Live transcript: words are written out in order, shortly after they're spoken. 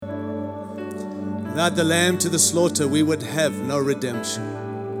Without the Lamb to the slaughter, we would have no redemption.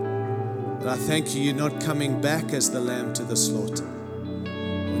 But I thank you, you're not coming back as the Lamb to the slaughter.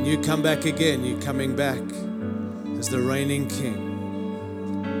 When you come back again, you're coming back as the reigning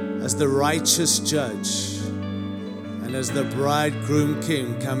King, as the righteous judge, and as the bridegroom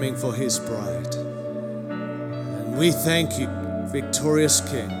King coming for his bride. And we thank you, victorious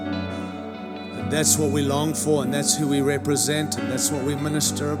King. And that's what we long for, and that's who we represent, and that's what we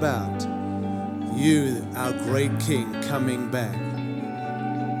minister about. You, our great King, coming back.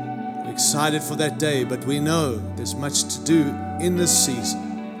 We're excited for that day, but we know there's much to do in this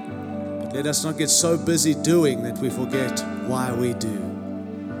season. But let us not get so busy doing that we forget why we do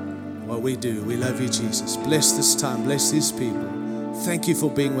what we do. We love you, Jesus. Bless this time. Bless these people. Thank you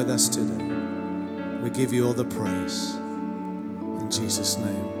for being with us today. We give you all the praise. In Jesus'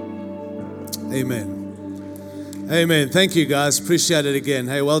 name. Amen. Amen. Thank you, guys. Appreciate it again.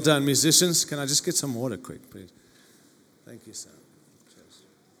 Hey, well done, musicians. Can I just get some water quick, please? Thank you, sir.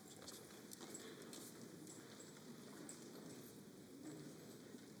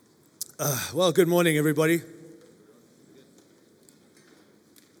 Well, good morning, everybody.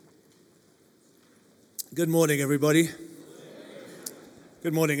 Good morning, everybody.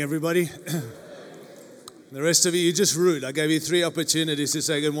 Good morning, everybody. The rest of you, you're just rude. I gave you 3 opportunities to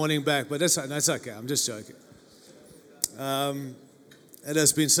say good morning back, but that's okay. I'm just joking. It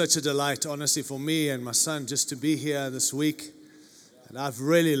has been such a delight, honestly, for me and my son just to be here this week. And I've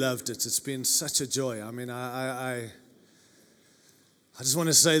really loved it. It's been such a joy. I mean, I just want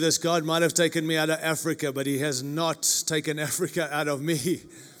to say this. God might have taken me out of Africa, but he has not taken Africa out of me.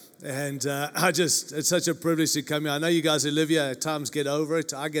 And it's such a privilege to come here. I know you guys who live here at times get over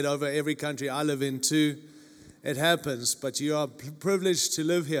it. I get over every country I live in too. It happens, but you are privileged to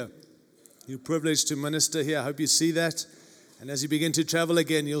live here. You're privileged to minister here. I hope you see that. And as you begin to travel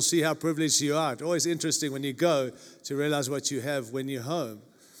again, you'll see how privileged you are. It's always interesting when you go to realize what you have when you're home.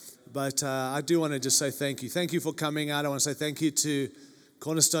 But I do want to just say thank you. Thank you for coming out. I want to say thank you to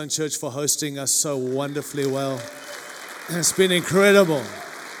Cornerstone Church for hosting us so wonderfully well. It's been incredible.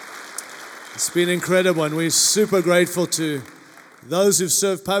 It's been incredible, and we're super grateful to those who've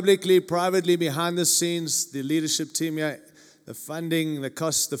served publicly, privately, behind the scenes, the leadership team here, the funding, the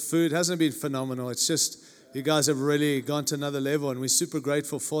cost, the food. It hasn't been phenomenal. It's just you guys have really gone to another level, and we're super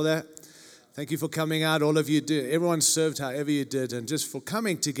grateful for that. Thank you for coming out. All of you did. Everyone served however you did, and just for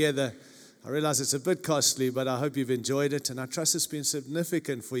coming together. I realize it's a bit costly, but I hope you've enjoyed it, and I trust it's been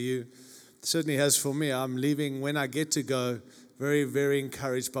significant for you. It certainly has for me. I'm leaving when I get to go very, very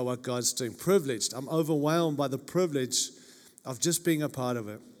encouraged by what God's doing. Privileged. I'm overwhelmed by the privilege of just being a part of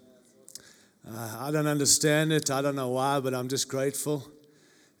it. I don't understand it. I don't know why, but I'm just grateful.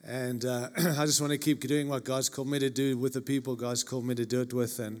 And I just want to keep doing what God's called me to do with the people God's called me to do it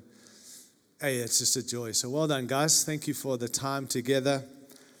with. And hey, it's just a joy. So well done, guys. Thank you for the time together.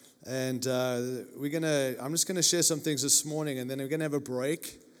 And I'm just going to share some things this morning, and then we're going to have a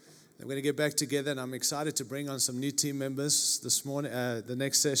break. We're going to get back together, and I'm excited to bring on some new team members this morning, the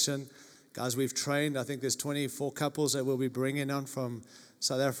next session. Guys, we've trained, I think there's 24 couples that we'll be bringing on from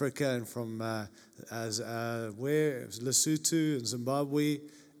South Africa and from Lesotho and Zimbabwe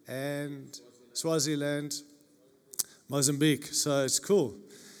and Swaziland, Mozambique. So it's cool.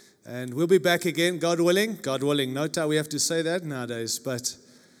 And we'll be back again, God willing. God willing. Note how we have to say that nowadays, but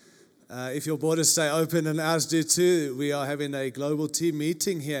if your borders stay open and ours do too, we are having a global team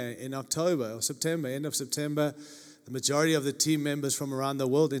meeting here in October or September, end of September. The majority of the team members from around the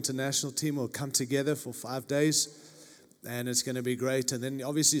world, international team, will come together for 5 days, and it's going to be great. And then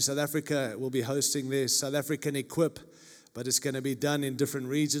obviously South Africa will be hosting their South African Equip, but it's going to be done in different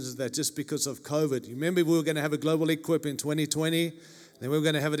regions. That just because of COVID. You remember we were going to have a global Equip in 2020, then we were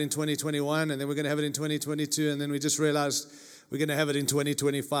going to have it in 2021, and then we're going to have it in 2022, and then we just realized we're going to have it in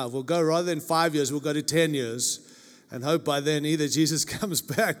 2025. We'll go, rather than 5 years, we'll go to 10 years and hope by then either Jesus comes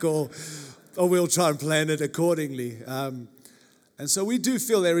back or we'll try and plan it accordingly. And so we do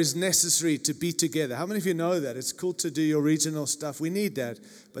feel there is necessary to be together. How many of you know that? It's cool to do your regional stuff. We need that.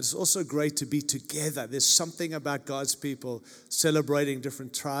 But it's also great to be together. There's something about God's people celebrating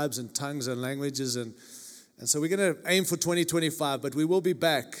different tribes and tongues and languages. And so we're going to aim for 2025, but we will be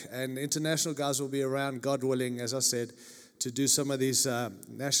back. And international guys will be around, God willing, as I said, to do some of these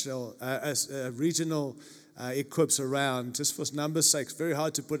regional equips around, just for numbers' sake. It's very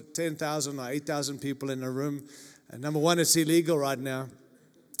hard to put 10,000 or 8,000 people in a room. And number one, it's illegal right now.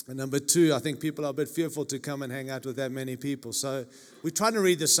 And number two, I think people are a bit fearful to come and hang out with that many people. So we're trying to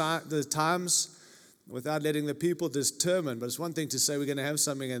read the times without letting the people determine. But it's one thing to say we're going to have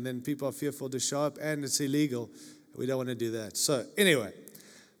something and then people are fearful to show up and it's illegal. We don't want to do that. So anyway,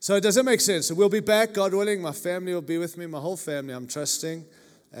 So does that make sense? So we'll be back, God willing. My family will be with me, my whole family, I'm trusting.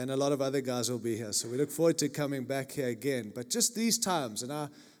 And a lot of other guys will be here. So we look forward to coming back here again. But just these times, and I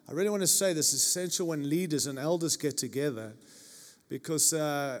really want to say this is essential when leaders and elders get together. Because,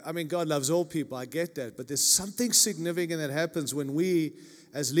 God loves all people, I get that. But there's something significant that happens when we,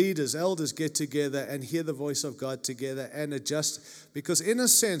 as leaders, elders, get together and hear the voice of God together and adjust. Because in a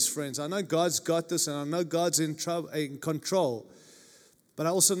sense, friends, I know God's got this and I know God's in control. But I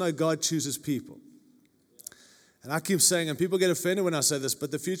also know God chooses people. And I keep saying, and people get offended when I say this,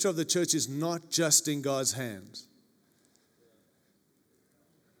 but the future of the church is not just in God's hands.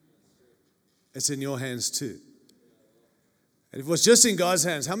 It's in your hands too. And if it was just in God's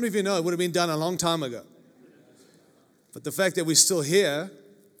hands, how many of you know it would have been done a long time ago? But the fact that we're still here,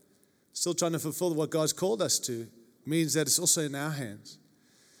 still trying to fulfill what God's called us to, means that it's also in our hands.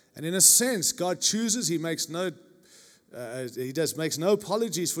 And in a sense, God chooses, He makes no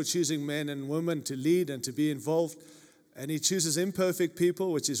apologies for choosing men and women to lead and to be involved. And He chooses imperfect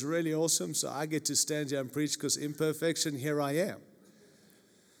people, which is really awesome. So I get to stand here and preach because imperfection, here I am.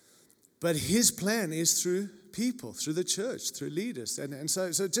 But His plan is through people, through the church, through leaders. And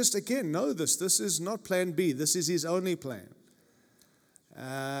so just again, know this. This is not plan B. This is His only plan.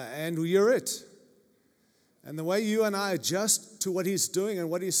 And you're it. And the way you and I adjust to what He's doing and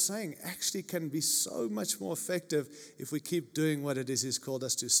what He's saying actually can be so much more effective if we keep doing what it is He's called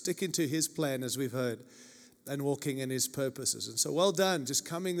us to. Sticking to His plan, as we've heard, and walking in His purposes. And so well done, just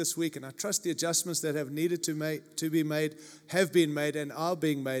coming this week. And I trust the adjustments that have needed to be made have been made and are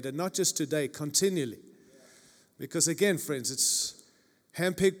being made. And not just today, continually. Because again, friends, it's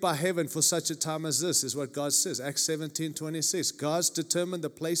handpicked by heaven for such a time as this, is what God says. Acts 17:26. God's determined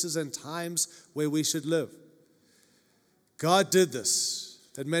the places and times where we should live. God did this,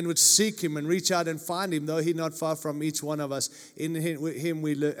 that men would seek Him and reach out and find Him, though He's not far from each one of us. In Him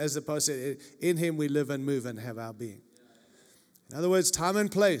we live, as the post said, in Him we live and move and have our being. In other words, time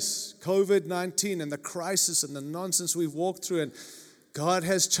and place, COVID-19 and the crisis and the nonsense we've walked through, and God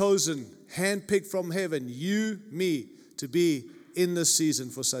has chosen, handpicked from heaven, you, me, to be in this season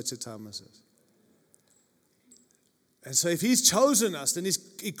for such a time as this. And so if He's chosen us, then He's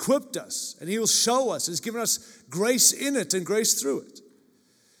equipped us and He will show us. He's given us grace in it and grace through it.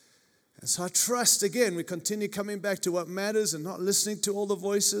 And so I trust, again, we continue coming back to what matters and not listening to all the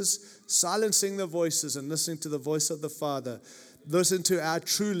voices, silencing the voices and listening to the voice of the Father. Listen to our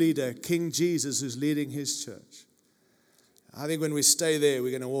true leader, King Jesus, who's leading His church. I think when we stay there, we're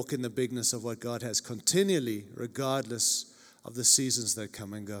going to walk in the bigness of what God has continually, regardless of the seasons that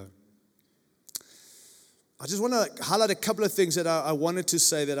come and go. I just want to highlight a couple of things that I wanted to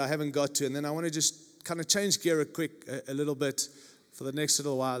say that I haven't got to, and then I want to just kind of change gear a little bit for the next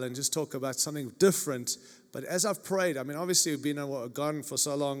little while and just talk about something different. But as I've prayed, obviously we've been gone for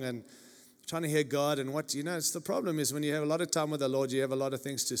so long and trying to hear God, and it's the problem is when you have a lot of time with the Lord, you have a lot of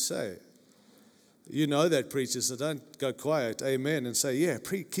things to say. You know that, preachers, so don't go quiet, amen, and say, yeah,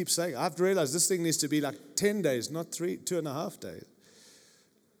 keep saying. I've realized this thing needs to be like 10 days, not 2.5 days.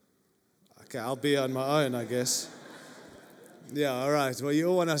 Okay, I'll be on my own, I guess. Yeah, all right. Well, you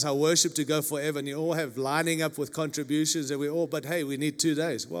all want us, our worship to go forever, and you all have lining up with contributions, and but hey, we need 2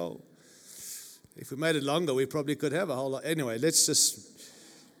 days. Well, if we made it longer, we probably could have a whole lot. Anyway, I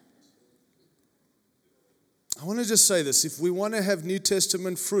want to just say this. If we want to have New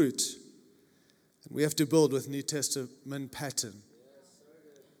Testament fruit, we have to build with New Testament pattern.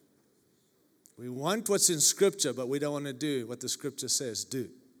 We want what's in Scripture, but we don't want to do what the Scripture says do.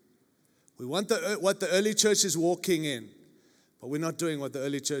 We want what the early church is walking in, but we're not doing what the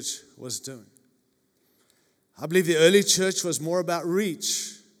early church was doing. I believe the early church was more about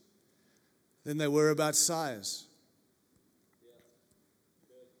reach than they were about size.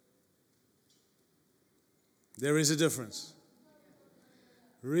 There is a difference.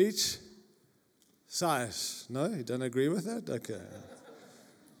 Reach, size. No, you don't agree with that? Okay.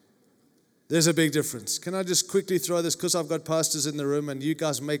 There's a big difference. Can I just quickly throw this, because I've got pastors in the room and you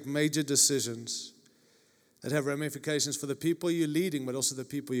guys make major decisions that have ramifications for the people you're leading, but also the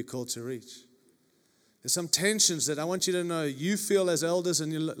people you're called to reach. There's some tensions that I want you to know you feel as elders in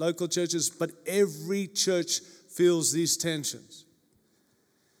your local churches, but every church feels these tensions.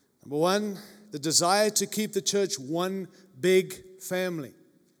 Number one, the desire to keep the church one big family.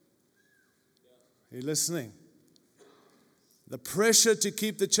 Are you listening? The pressure to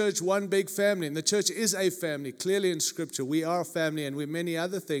keep the church one big family. And the church is a family, clearly in Scripture. We are a family and we're many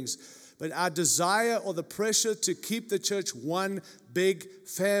other things. But our desire or the pressure to keep the church one big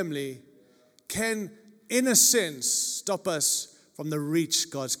family can, in a sense, stop us from the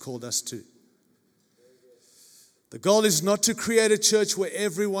reach God's called us to. The goal is not to create a church where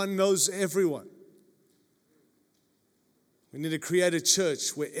everyone knows everyone. We need to create a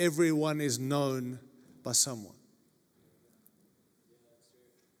church where everyone is known by someone.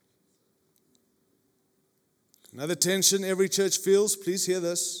 Another tension every church feels, please hear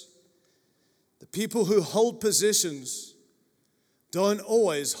this. The people who hold positions don't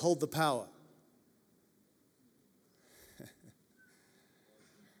always hold the power.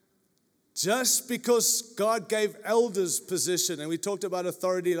 Just because God gave elders position, and we talked about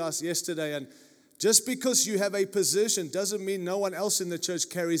authority yesterday, and just because you have a position doesn't mean no one else in the church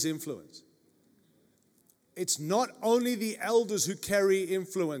carries influence. It's not only the elders who carry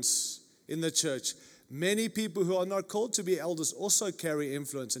influence in the church. Many people who are not called to be elders also carry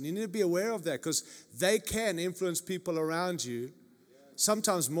influence, and you need to be aware of that because they can influence people around you,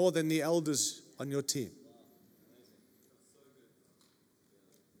 sometimes more than the elders on your team.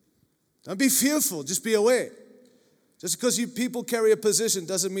 Don't be fearful, just be aware. Just because people carry a position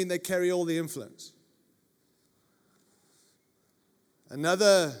doesn't mean they carry all the influence.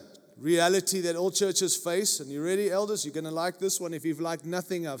 Another reality that all churches face, and you ready, elders? You're going to like this one if you've liked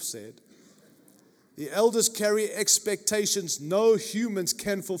nothing I've said. The elders carry expectations no humans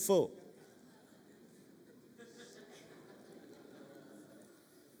can fulfill.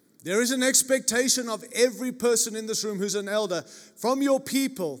 There is an expectation of every person in this room who's an elder from your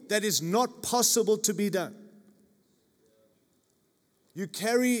people that is not possible to be done. You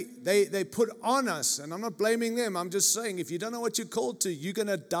carry, they put on us, and I'm not blaming them, I'm just saying if you don't know what you're called to, you're going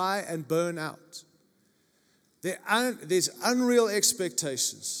to die and burn out. There's unreal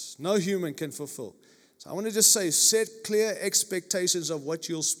expectations no human can fulfill. So I want to just say, set clear expectations of what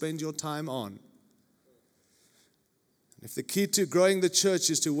you'll spend your time on. If the key to growing the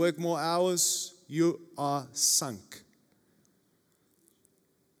church is to work more hours, you are sunk.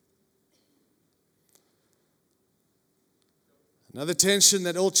 Another tension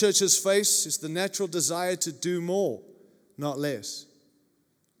that all churches face is the natural desire to do more, not less.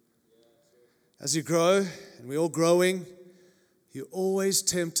 As you grow, and we're all growing, you're always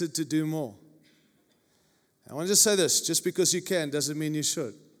tempted to do more. I want to just say this, just because you can doesn't mean you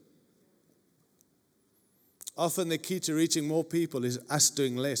should. Often the key to reaching more people is us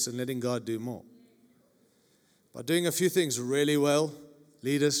doing less and letting God do more. By doing a few things really well,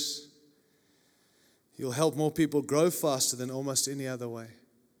 leaders, you'll help more people grow faster than almost any other way.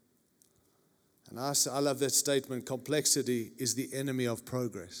 And I love that statement, complexity is the enemy of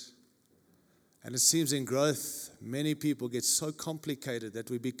progress. And it seems in growth, many people get so complicated that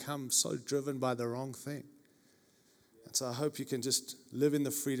we become so driven by the wrong thing. And so I hope you can just live in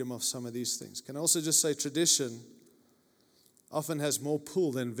the freedom of some of these things. Can I also just say tradition often has more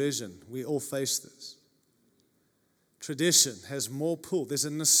pull than vision. We all face this. Tradition has more pull. There's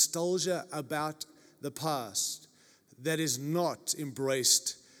a nostalgia about the past that is not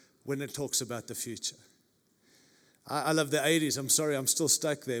embraced when it talks about the future. I love the 80s. I'm sorry, I'm still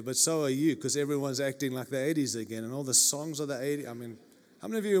stuck there, but so are you because everyone's acting like the 80s again and all the songs of the 80s. I mean, how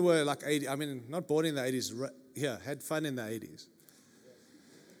many of you were like 80? I mean, not born in the 80s, had fun in the 80s.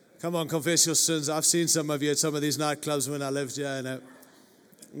 Come on, confess your sins. I've seen some of you at some of these nightclubs when I lived here, and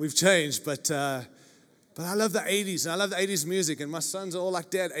we've changed, but I love the 80s, and I love the 80s music, and my sons are all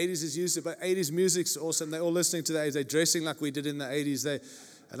like, Dad, 80s is used to, but 80s music's awesome. They're all listening to the 80s. They're dressing like we did in the 80s.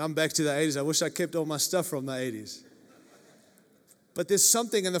 And I'm back to the 80s. I wish I kept all my stuff from the 80s. But there's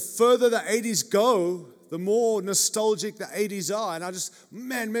something, and the further the 80s go, the more nostalgic the 80s are. And I just,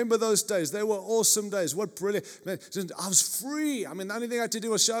 remember those days. They were awesome days. What brilliant. Man, I was free. I mean, the only thing I had to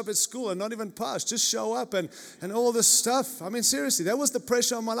do was show up at school and not even pass. Just show up and all this stuff. I mean, seriously, that was the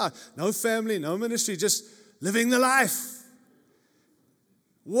pressure on my life. No family, no ministry, just living the life.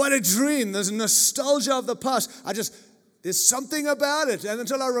 What a dream. There's nostalgia of the past. There's something about it. And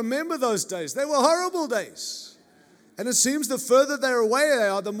until I remember those days, they were horrible days. And it seems the further they're away they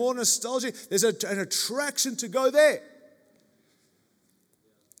are, the more nostalgic. There's an attraction to go there.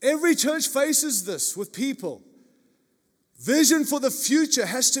 Every church faces this with people. Vision for the future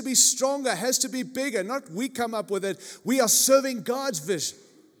has to be stronger, has to be bigger. Not we come up with it. We are serving God's vision.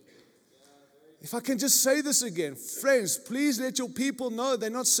 If I can just say this again, friends, please let your people know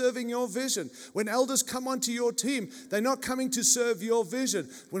they're not serving your vision. When elders come onto your team, they're not coming to serve your vision.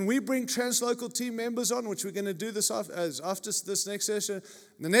 When we bring translocal team members on, which we're going to do this after this next session,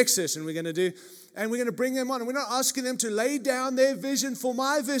 the next session we're going to do, and we're going to bring them on, and we're not asking them to lay down their vision for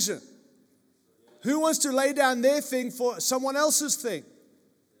my vision. Who wants to lay down their thing for someone else's thing?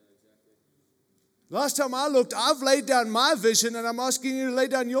 Last time I looked, I've laid down my vision, and I'm asking you to lay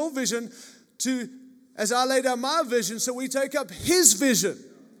down your vision as I lay down my vision, so we take up His vision.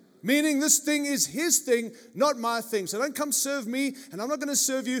 Meaning this thing is his thing, not my thing. So don't come serve me, and I'm not going to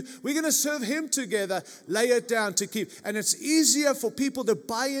serve you. We're going to serve him together. Lay it down to keep. And it's easier for people to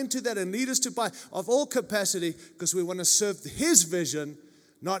buy into that and leaders to buy of all capacity because we want to serve his vision,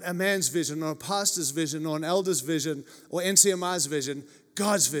 not a man's vision or a pastor's vision or an elder's vision or NCMI's vision,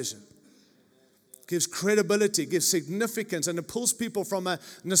 God's vision. Gives credibility, gives significance, and it pulls people from a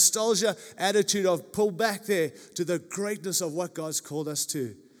nostalgia attitude of pull back there to the greatness of what God's called us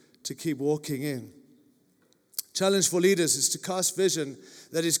to keep walking in. Challenge for leaders is to cast vision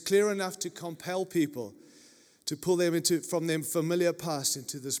that is clear enough to compel people, to pull them from their familiar past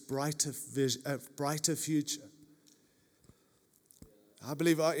into this brighter future. I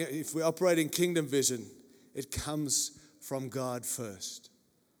believe if we operate in kingdom vision, it comes from God first.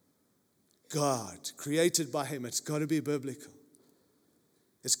 God, created by him, it's got to be biblical.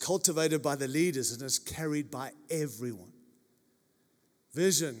 It's cultivated by the leaders and it's carried by everyone.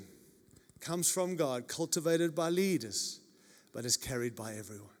 Vision comes from God, cultivated by leaders, but is carried by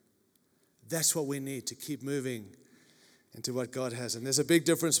everyone. That's what we need to keep moving into what God has. And there's a big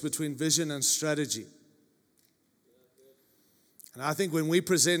difference between vision and strategy. And I think when we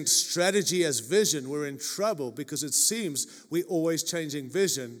present strategy as vision, we're in trouble because it seems we're always changing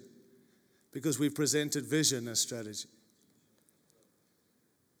vision because we've presented vision as strategy.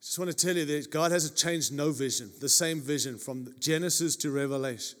 I just want to tell you that God hasn't changed no vision, the same vision from Genesis to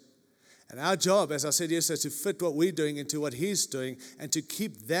Revelation. And our job, as I said yesterday, is to fit what we're doing into what he's doing and to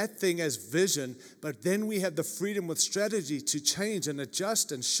keep that thing as vision, but then we have the freedom with strategy to change and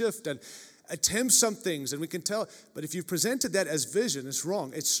adjust and shift and attempt some things, and we can tell. But if you've presented that as vision, it's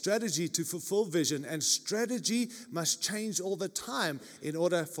wrong. It's strategy to fulfill vision, and strategy must change all the time in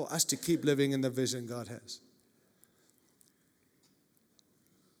order for us to keep living in the vision God has.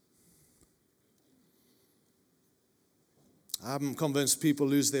 I'm convinced people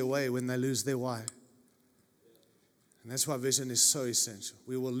lose their way when they lose their why. And that's why vision is so essential.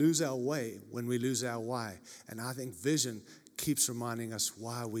 We will lose our way when we lose our why. And I think vision keeps reminding us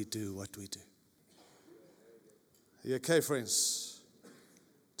why we do what we do. Are you okay, friends?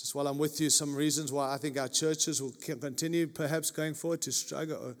 Just while I'm with you, some reasons why I think our churches will continue perhaps going forward to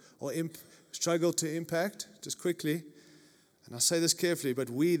struggle or struggle to impact, just quickly. And I say this carefully, but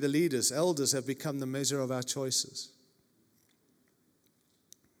we, the leaders, elders, have become the measure of our choices.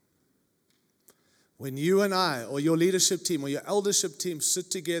 When you and I, or your leadership team, or your eldership team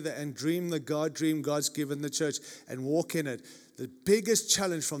sit together and dream the God dream God's given the church and walk in it, the biggest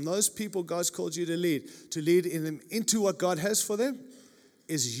challenge from those people God's called you to lead in them into what God has for them,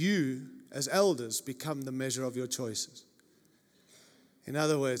 is you, as elders, become the measure of your choices. In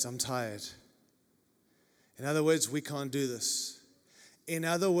other words, I'm tired. In other words, we can't do this. In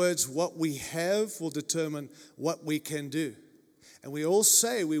other words, what we have will determine what we can do. And we all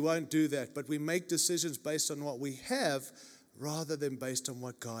say we won't do that, but we make decisions based on what we have rather than based on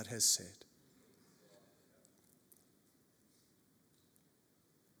what God has said.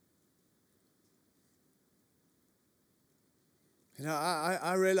 You know,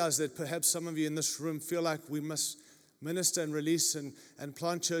 I realize that perhaps some of you in this room feel like we must minister and release and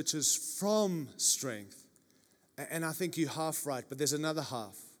plant churches from strength. And I think you're half right, but there's another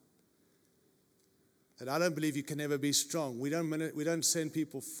half. That I don't believe you can ever be strong. We don't send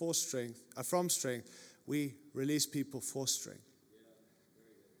people for strength, from strength. We release people for strength.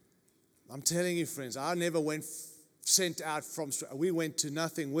 I'm telling you, friends, I never sent out from strength. We went to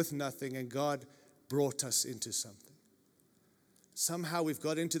nothing with nothing, and God brought us into something. Somehow we've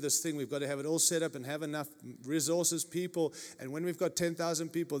got into this thing. We've got to have it all set up and have enough resources, people. And when we've got 10,000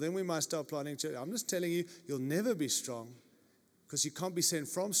 people, then we might start planting church. I'm just telling you, you'll never be strong because you can't be sent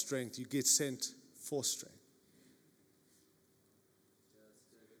from strength. You get sent for strength.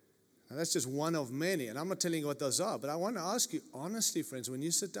 Now that's just one of many, and I'm not telling you what those are, but I want to ask you honestly, friends, when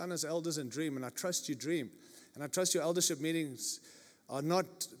you sit down as elders and dream, and I trust you dream, and I trust your eldership meetings are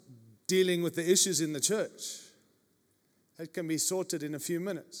not dealing with the issues in the church. That can be sorted in a few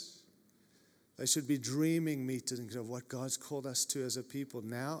minutes. They should be dreaming meetings of what God's called us to as a people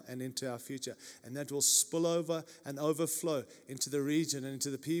now and into our future. And that will spill over and overflow into the region and into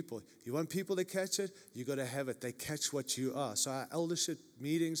the people. You want people to catch it? You got to have it. They catch what you are. So our eldership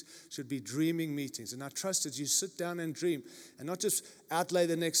meetings should be dreaming meetings. And I trust as you sit down and dream and not just outlay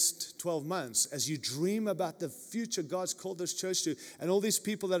the next 12 months, as you dream about the future God's called this church to, and all these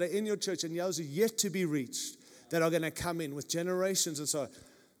people that are in your church and those are yet to be reached that are going to come in with generations and so on.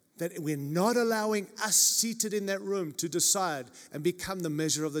 That we're not allowing us seated in that room to decide and become the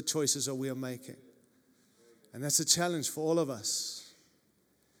measure of the choices that we are making. And that's a challenge for all of us.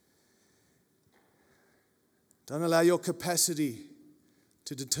 Don't allow your capacity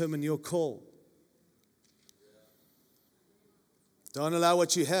to determine your call. Don't allow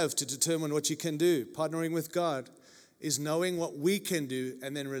what you have to determine what you can do. Partnering with God is knowing what we can do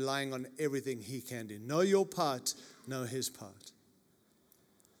and then relying on everything He can do. Know your part, know His part.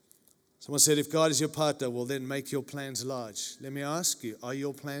 Someone said, if God is your partner, well, then make your plans large. Let me ask you, are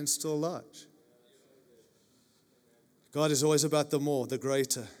your plans still large? God is always about the more, the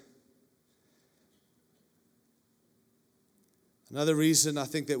greater. Another reason I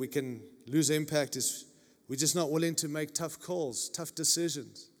think that we can lose impact is we're just not willing to make tough calls, tough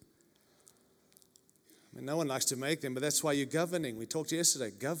decisions. I mean, no one likes to make them, but that's why you're governing. We talked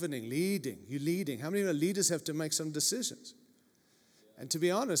yesterday, governing, leading. You're leading. How many leaders have to make some decisions? And to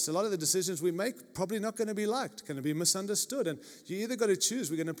be honest, a lot of the decisions we make probably not going to be liked, going to be misunderstood. And you either got to choose,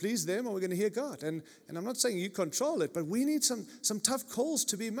 we're going to please them or we're going to hear God. And I'm not saying you control it, but we need some tough calls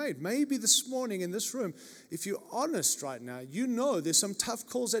to be made. Maybe this morning in this room, if you're honest right now, you know there's some tough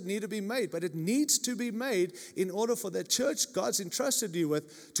calls that need to be made, but it needs to be made in order for the church God's entrusted you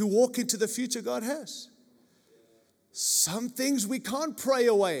with to walk into the future God has. Some things we can't pray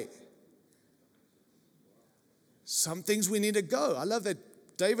away. Some things we need to go. I love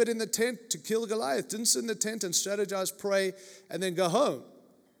that David in the tent to kill Goliath didn't sit in the tent and strategize, pray, and then go home.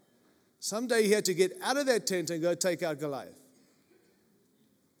 Someday he had to get out of that tent and go take out Goliath.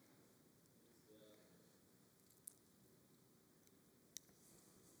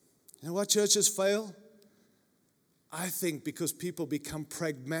 You know why churches fail? I think because people become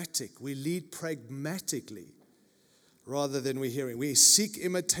pragmatic. We lead pragmatically rather than we're hearing. We seek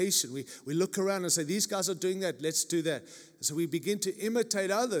imitation. We look around and say, these guys are doing that, let's do that. So we begin to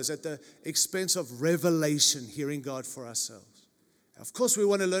imitate others at the expense of revelation, hearing God for ourselves. Of course, we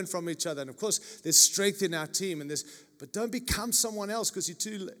want to learn from each other. And of course, there's strength in our team. But don't become someone else because you're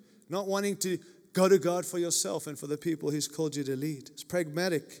too not wanting to go to God for yourself and for the people He's called you to lead. It's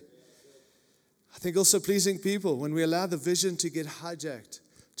pragmatic. I think also pleasing people when we allow the vision to get hijacked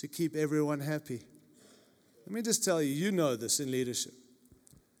to keep everyone happy. Let me just tell you, you know this in leadership.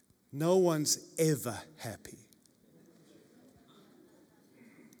 No one's ever happy.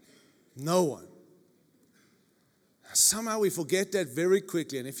 No one. Somehow we forget that very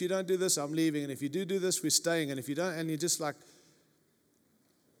quickly. And if you don't do this, I'm leaving. And if you do this, we're staying. And if you don't, and you're just like,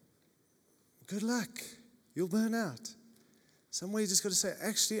 good luck. You'll burn out. Somewhere you just got to say,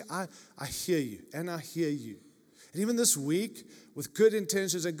 actually, I hear you. And I hear you. And even this week, with good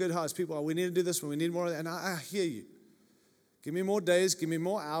intentions and good hearts, people, we need to do this, we need more, and I hear you. Give me more days, give me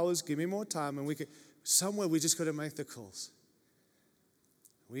more hours, give me more time, and somewhere we just got to make the calls.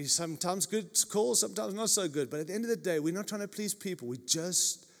 We sometimes good calls, sometimes not so good, but at the end of the day, we're not trying to please people, we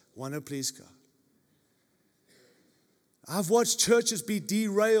just want to please God. I've watched churches be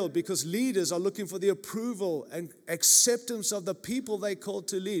derailed because leaders are looking for the approval and acceptance of the people they called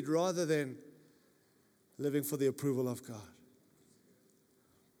to lead rather than living for the approval of God.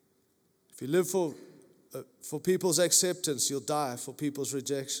 If you live for people's acceptance, you'll die for people's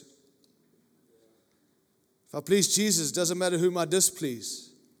rejection. If I please Jesus, it doesn't matter whom I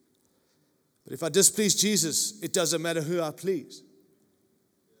displease. But if I displease Jesus, it doesn't matter who I please.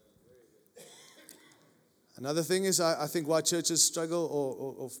 Another thing is, I think why churches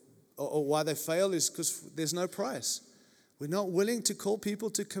struggle or why they fail is because there's no price. We're not willing to call people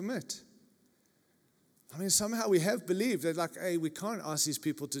to commit. I mean, somehow we have believed that, like, hey, we can't ask these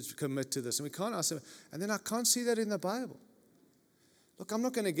people to commit to this, and we can't ask them. And then I can't see that in the Bible. Look, I'm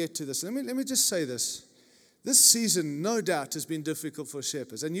not going to get to this. Let me just say this. This season, no doubt, has been difficult for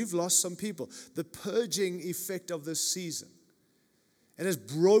shepherds, and you've lost some people. The purging effect of this season. It has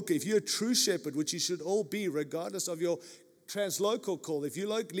broken. If you're a true shepherd, which you should all be, regardless of your translocal call, if you're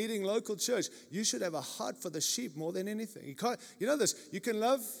leading local church, you should have a heart for the sheep more than anything. You know this, you can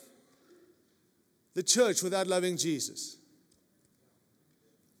love the church without loving Jesus.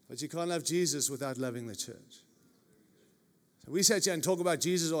 But you can't love Jesus without loving the church. So we sit here and talk about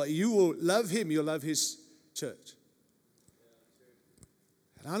Jesus, or you will love Him, you'll love His church.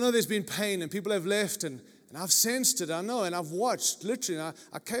 And I know there's been pain and people have left and I've sensed it, I know, and I've watched, literally.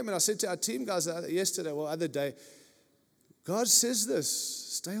 I came and I said to our team guys yesterday, or other day, God says this,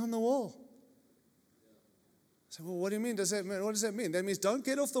 stay on the wall. I said, well, what do you mean? What does that mean? That means don't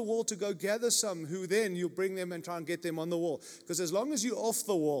get off the wall to go gather some who then you'll bring them and try and get them on the wall. Because as long as you're off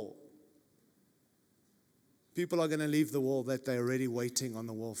the wall, people are going to leave the wall that they're already waiting on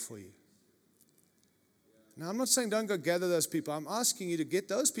the wall for you. Now, I'm not saying don't go gather those people. I'm asking you to get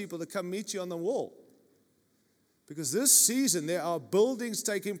those people to come meet you on the wall. Because this season, there are buildings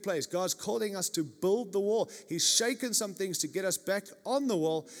taking place. God's calling us to build the wall. He's shaken some things to get us back on the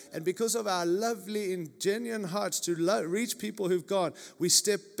wall. And because of our lovely and genuine hearts to reach people who've gone, we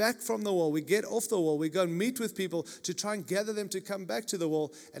step back from the wall. We get off the wall. We go and meet with people to try and gather them to come back to the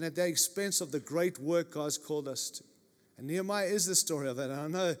wall, and at the expense of the great work God's called us to. And Nehemiah is the story of that. And I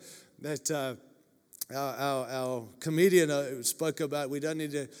know that our comedian spoke about we don't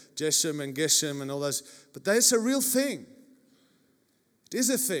need a Geshem and Geshem and all those, but that's a real thing. It is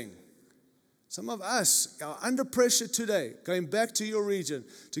a thing. Some of us are under pressure today, going back to your region,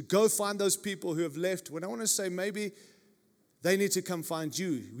 to go find those people who have left. When I want to say maybe they need to come find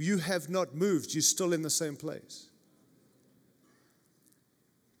you. You have not moved. You're still in the same place.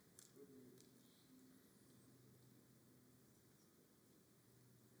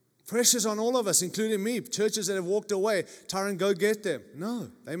 Pressure's on all of us, including me. Churches that have walked away, Tyron, go get them.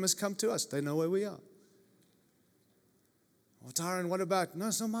 No, they must come to us. They know where we are. Well, Tyron, what about? No,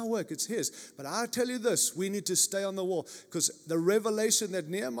 it's not my work, it's his. But I'll tell you this, we need to stay on the wall. Because the revelation that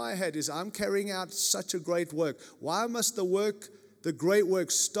Nehemiah had is, I'm carrying out such a great work. Why must the great work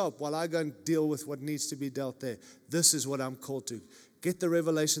stop while I go and deal with what needs to be dealt there? This is what I'm called to. Get the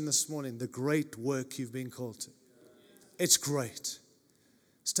revelation this morning, the great work you've been called to. It's great.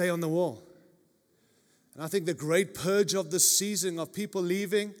 Stay on the wall. And I think the great purge of this season of people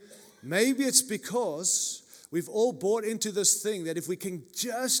leaving, maybe it's because we've all bought into this thing that if we can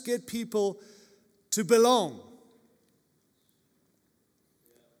just get people to belong,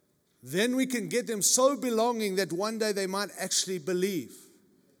 then we can get them so belonging that one day they might actually believe.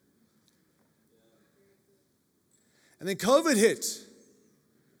 And then COVID hit.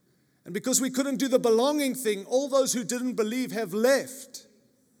 And because we couldn't do the belonging thing, all those who didn't believe have left.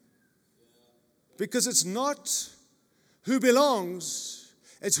 Because it's not who belongs,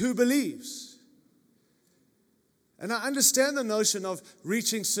 it's who believes. And I understand the notion of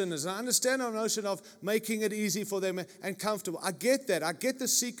reaching sinners. And I understand the notion of making it easy for them and comfortable. I get that. I get the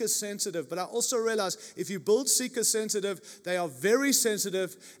seeker sensitive. But I also realize if you build seeker sensitive, they are very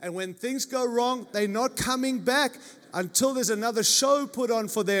sensitive. And when things go wrong, they're not coming back until there's another show put on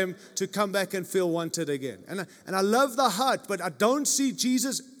for them to come back and feel wanted again. And I love the heart, but I don't see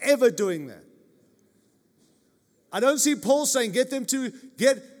Jesus ever doing that. I don't see Paul saying get them to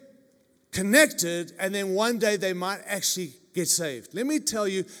get connected and then one day they might actually get saved. Let me tell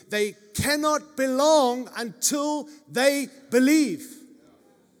you, they cannot belong until they believe.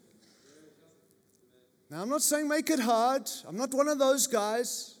 Now, I'm not saying make it hard. I'm not one of those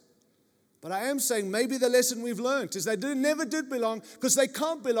guys. But I am saying maybe the lesson we've learned is they never did belong because they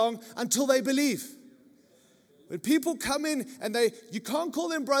can't belong until they believe. When people come in and you can't call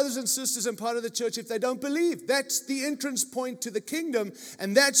them brothers and sisters and part of the church if they don't believe. That's the entrance point to the kingdom,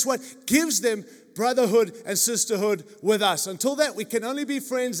 and that's what gives them brotherhood and sisterhood with us. Until that, we can only be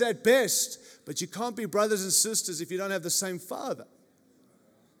friends at best, but you can't be brothers and sisters if you don't have the same Father.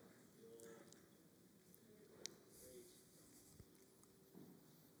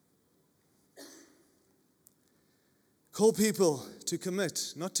 Call people to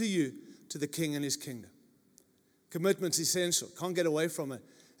commit, not to you, to the King and His kingdom. Commitment's essential. Can't get away from it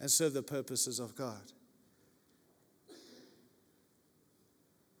and serve the purposes of God.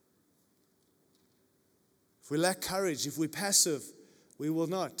 If we lack courage, if we're passive, we will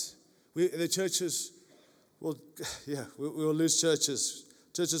not. The churches will, we will lose churches.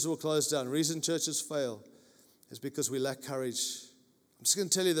 Churches will close down. The reason churches fail is because we lack courage. I'm just going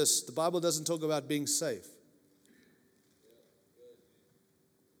to tell you this. The Bible doesn't talk about being safe.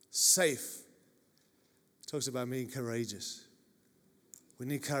 Safe. Talks about being courageous. We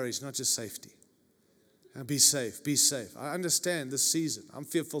need courage, not just safety. And be safe, be safe. I understand this season. I'm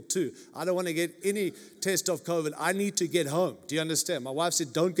fearful too. I don't want to get any test of COVID. I need to get home. Do you understand? My wife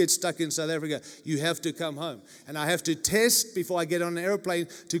said, don't get stuck in South Africa. You have to come home. And I have to test before I get on an airplane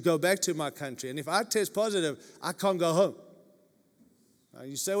to go back to my country. And if I test positive, I can't go home. Now,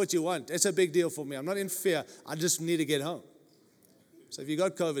 you say what you want. It's a big deal for me. I'm not in fear. I just need to get home. So if you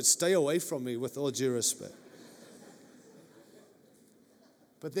got COVID, stay away from me with all due respect.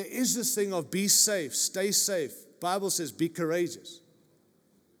 But there is this thing of be safe, stay safe. Bible says be courageous.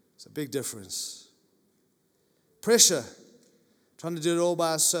 It's a big difference. Pressure, trying to do it all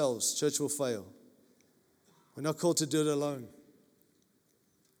by ourselves, church will fail. We're not called to do it alone.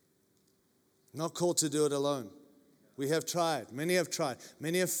 Not called to do it alone. We have tried. Many have tried.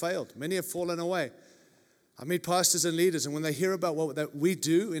 Many have failed. Many have fallen away. I meet pastors and leaders, and when they hear about what that we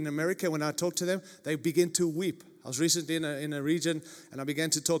do in America, when I talk to them, they begin to weep. I was recently in a region, and I began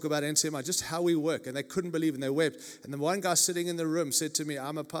to talk about NCMI, just how we work, and they couldn't believe, and they wept. And the one guy sitting in the room said to me,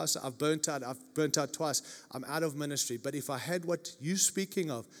 I'm a pastor, I've burnt out twice, I'm out of ministry, but if I had what you're speaking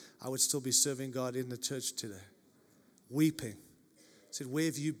of, I would still be serving God in the church today. Weeping. I said, where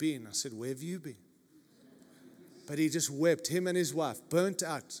have you been? I said, where have you been? But he just wept, him and his wife, burnt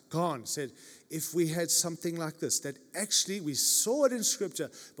out, gone. Said, if we had something like this, that actually we saw it in Scripture,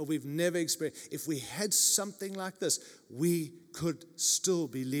 but we've never experienced. If we had something like this, we could still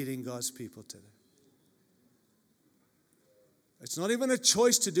be leading God's people today. It's not even a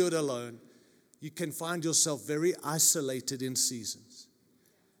choice to do it alone. You can find yourself very isolated in seasons.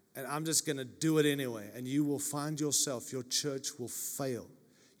 And I'm just going to do it anyway. And you will find yourself, your church will fail.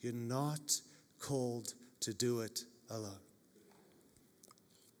 You're not called to do it alone.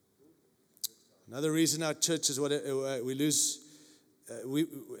 Another reason our church is what we lose,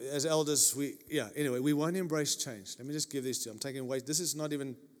 as elders, we won't embrace change. Let me just give this to you. I'm taking away. This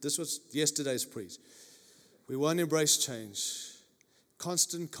was yesterday's preach. We won't embrace change.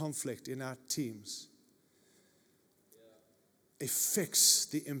 Constant conflict in our teams affects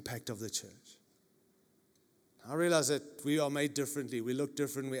the impact of the church. I realize that we are made differently. We look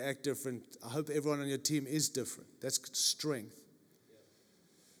different. We act different. I hope everyone on your team is different. That's strength.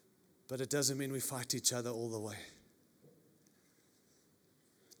 But it doesn't mean we fight each other all the way.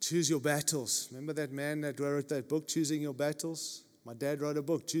 Choose your battles. Remember that man that wrote that book, Choosing Your Battles? My dad wrote a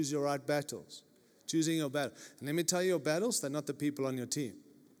book, Choose Your Right Battles. Choosing your battle. And let me tell you, your battles, they're not the people on your team.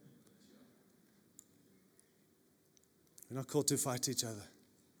 You're not called to fight each other.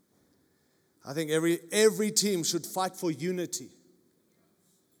 I think every team should fight for unity.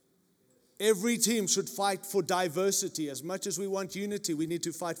 Every team should fight for diversity. As much as we want unity, we need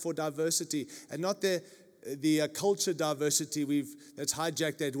to fight for diversity. And not the culture diversity that's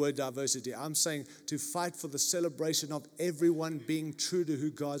hijacked that word diversity. I'm saying to fight for the celebration of everyone being true to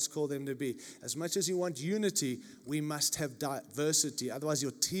who God's called them to be. As much as you want unity, we must have diversity. Otherwise,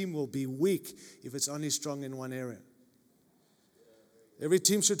 your team will be weak if it's only strong in one area. Every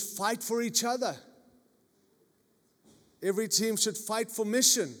team should fight for each other. Every team should fight for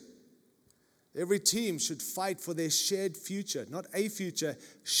mission. Every team should fight for their shared future. Not a future,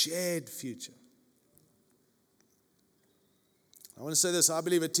 shared future. I want to say this. I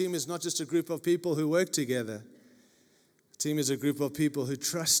believe a team is not just a group of people who work together. A team is a group of people who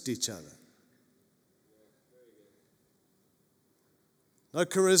trust each other. No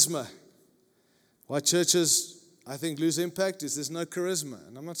charisma. Why churches, I think, lose impact is there's no charisma.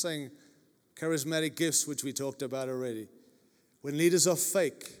 And I'm not saying charismatic gifts, which we talked about already. When leaders are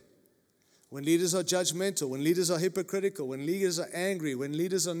fake, when leaders are judgmental, when leaders are hypocritical, when leaders are angry, when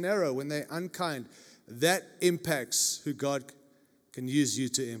leaders are narrow, when they're unkind, that impacts who God can use you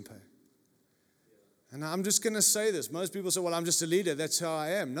to impact. And I'm just going to say this. Most people say, well, I'm just a leader. That's how I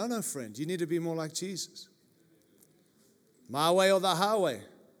am. No, friend. You need to be more like Jesus. My way or the highway.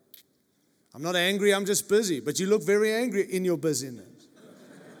 I'm not angry, I'm just busy. But you look very angry in your busyness.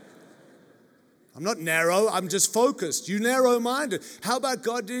 I'm not narrow, I'm just focused. You narrow-minded. How about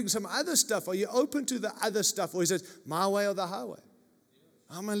God doing some other stuff? Are you open to the other stuff? Or he says, my way or the highway?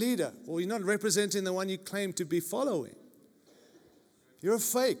 I'm a leader. Well, you're not representing the one you claim to be following. You're a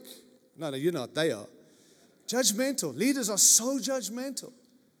fake. No, you're not. They are. Judgmental. Leaders are so judgmental.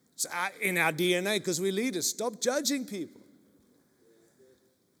 It's in our DNA because we're leaders. Stop judging people.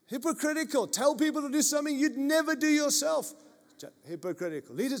 Hypocritical. Tell people to do something you'd never do yourself.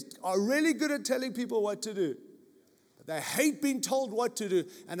 Hypocritical. Leaders are really good at telling people what to do. But they hate being told what to do.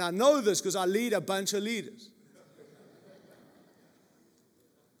 And I know this because I lead a bunch of leaders.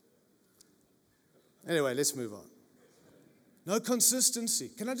 Anyway, let's move on. No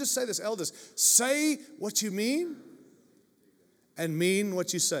consistency. Can I just say this, elders? Say what you mean and mean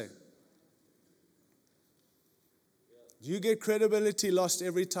what you say. You get credibility lost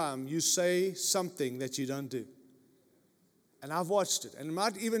every time you say something that you don't do. And I've watched it. And it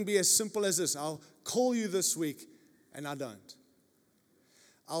might even be as simple as this. I'll call you this week and I don't.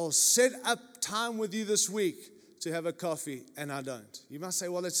 I'll set up time with you this week to have a coffee and I don't. You must say,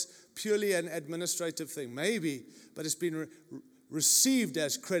 well, it's purely an administrative thing. Maybe, but it's been received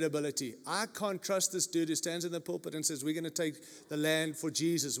as credibility. I can't trust this dude who stands in the pulpit and says, we're going to take the land for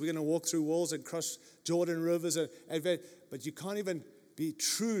Jesus. We're going to walk through walls and cross Jordan rivers. But you can't even be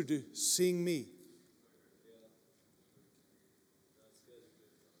true to seeing me.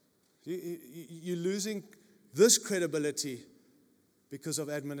 You're losing this credibility because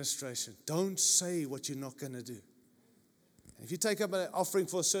of administration. Don't say what you're not going to do. If you take up an offering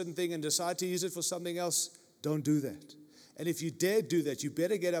for a certain thing and decide to use it for something else, don't do that. And if you dare do that, you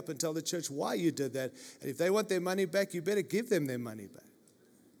better get up and tell the church why you did that. And if they want their money back, you better give them their money back.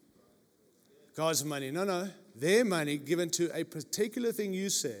 God's money. No. Their money given to a particular thing you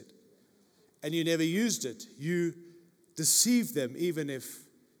said, and you never used it. You deceived them, even if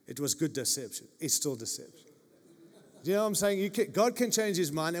it was good deception. It's still deception. Do you know what I'm saying? God can change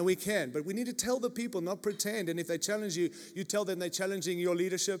his mind, and we can. But we need to tell the people, not pretend. And if they challenge you, you tell them they're challenging your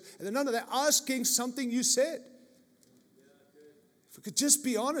leadership. And then, no, they're asking something you said. If we could just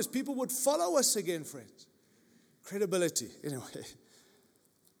be honest, people would follow us again, friends. Credibility. Anyway.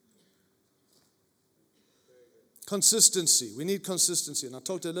 Consistency. We need consistency. And I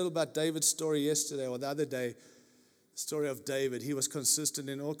talked a little about David's story yesterday or the other day. The story of David. He was consistent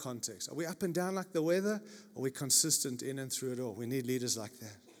in all contexts. Are we up and down like the weather? Or are we consistent in and through it all? We need leaders like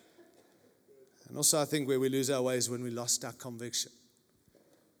that. And also I think where we lose our way is when we lost our conviction.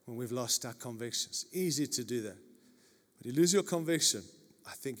 When we've lost our convictions. Easy to do that. But you lose your conviction,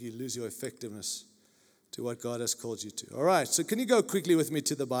 I think you lose your effectiveness to what God has called you to. All right, so can you go quickly with me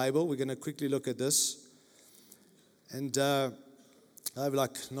to the Bible? We're going to quickly look at this. And I've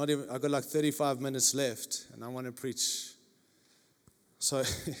got like 35 minutes left, and I want to preach. So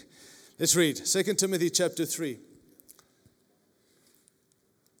let's read 2 Timothy chapter 3.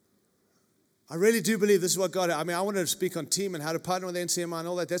 I really do believe this is what I want to speak on team and how to partner with NCMI and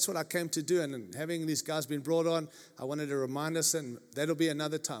all that. That's what I came to do. And having these guys been brought on, I wanted to remind us, and that'll be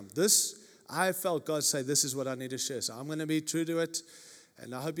another time. I felt God say, this is what I need to share. So I'm going to be true to it.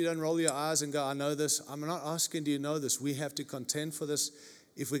 And I hope you don't roll your eyes and go, I know this. I'm not asking, do you know this? We have to contend for this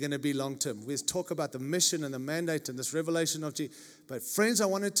if we're going to be long term. We talk about the mission and the mandate and this revelation of Jesus. But friends, I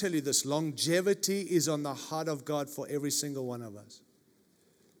want to tell you this. Longevity is on the heart of God for every single one of us.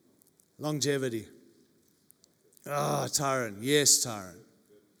 Longevity. Tyron. Yes, Tyron.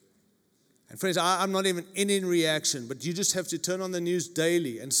 And friends, I'm not even in reaction, but you just have to turn on the news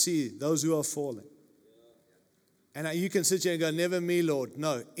daily and see those who are falling. And you can sit here and go, never me, Lord.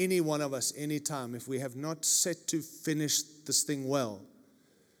 No, any one of us, anytime. If we have not set to finish this thing well,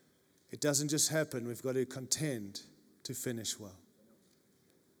 it doesn't just happen. We've got to contend to finish well.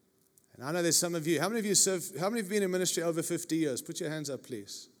 And I know there's some of you. How many of you have been in ministry over 50 years? Put your hands up,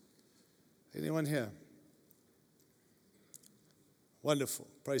 please. Anyone here? Wonderful.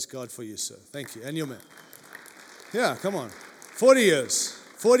 Praise God for you, sir. Thank you. And your man. Yeah, come on. 40 years.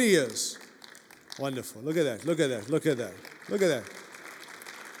 40 years. Wonderful. Look at that. Look at that. Look at that. Look at that.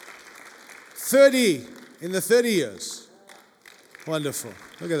 30 in the 30 years. Wonderful.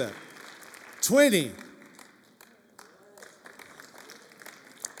 Look at that. 20.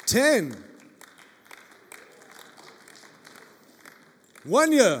 10.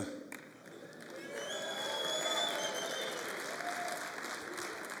 1 year.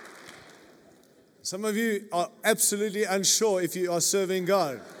 Some of you are absolutely unsure if you are serving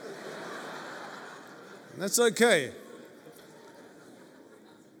God. That's okay.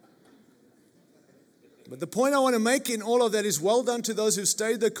 But the point I want to make in all of that is well done to those who've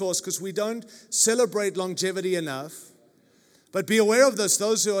stayed the course, because we don't celebrate longevity enough. But be aware of this.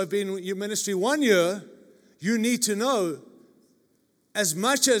 Those who have been in your ministry 1 year, you need to know, as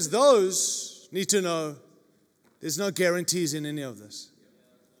much as those need to know, there's no guarantees in any of this.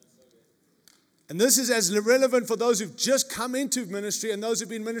 And this is as relevant for those who've just come into ministry and those who've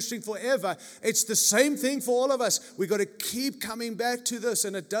been ministering forever. It's the same thing for all of us. We've got to keep coming back to this.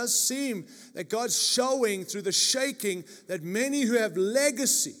 And it does seem that God's showing through the shaking that many who have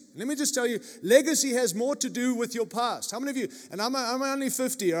legacy. Let me just tell you, legacy has more to do with your past. How many of you, and I'm only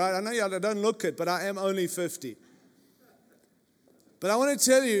 50, right? I know I don't look it, but I am only 50. But I want to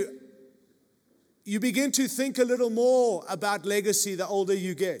tell you, you begin to think a little more about legacy the older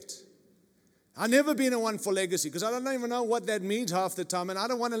you get. I've never been a one for legacy because I don't even know what that means half the time. And I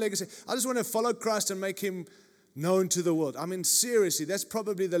don't want a legacy. I just want to follow Christ and make him known to the world. I mean, seriously, that's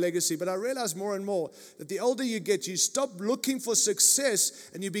probably the legacy. But I realize more and more that the older you get, you stop looking for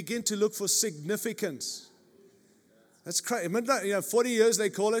success and you begin to look for significance. That's crazy. 40 years they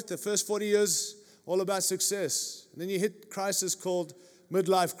call it. The first 40 years, all about success. And then you hit crisis called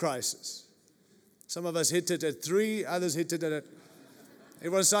midlife crisis. Some of us hit it at 3, others hit it at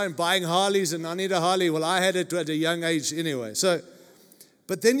everyone's saying buying Harleys and I need a Harley. Well, I had it at a young age anyway.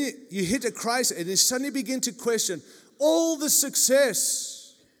 But then you hit a crisis and you suddenly begin to question all the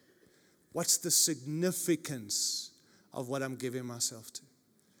success. What's the significance of what I'm giving myself to?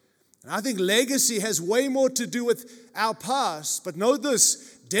 And I think legacy has way more to do with our past. But know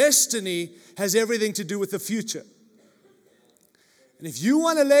this, destiny has everything to do with the future. And if you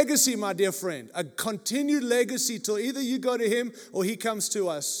want a legacy, my dear friend, a continued legacy till either you go to him or he comes to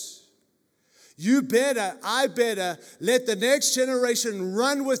us, I better let the next generation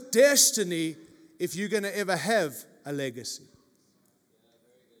run with destiny if you're going to ever have a legacy.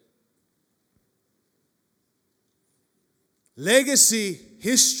 Legacy,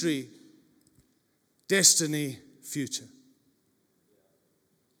 history, destiny, future.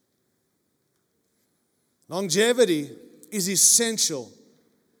 Longevity is essential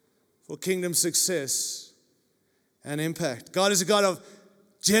for kingdom success and impact. God is a God of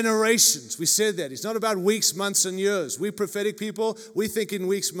generations. We said that. It's not about weeks, months, and years. We prophetic people, we think in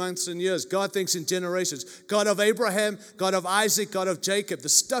weeks, months, and years. God thinks in generations. God of Abraham, God of Isaac, God of Jacob. The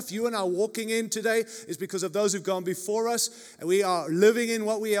stuff you and I are walking in today is because of those who've gone before us. And we are living in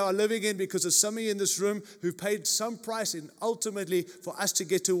what we are living in because of some of you in this room who've paid some price in ultimately for us to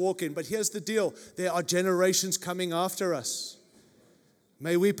get to walk in. But here's the deal. There are generations coming after us.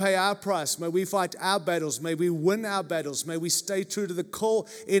 May we pay our price. May we fight our battles. May we win our battles. May we stay true to the call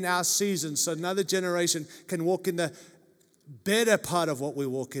in our season so another generation can walk in the better part of what we're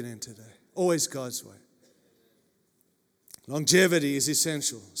walking in today. Always God's way. Longevity is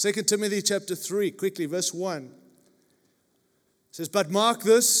essential. 2 Timothy chapter 3, quickly, verse 1. It says, "But mark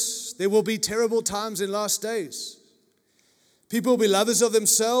this, there will be terrible times in last days. People will be lovers of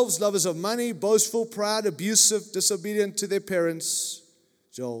themselves, lovers of money, boastful, proud, abusive, disobedient to their parents."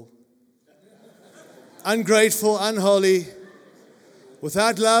 Joel. Ungrateful, unholy,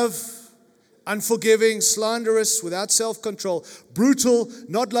 without love, unforgiving, slanderous, without self-control, brutal,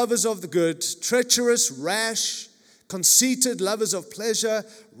 not lovers of the good, treacherous, rash, conceited, lovers of pleasure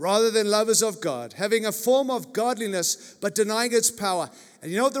rather than lovers of God, having a form of godliness but denying its power.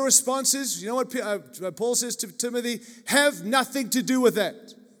 And you know what the response is? You know what Paul says to Timothy? Have nothing to do with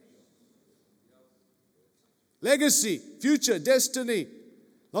that. Legacy, future, destiny.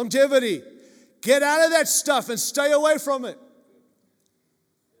 Longevity. Get out of that stuff and stay away from it.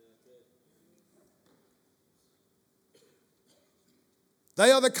 They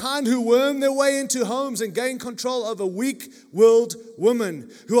are the kind who worm their way into homes and gain control over weak-willed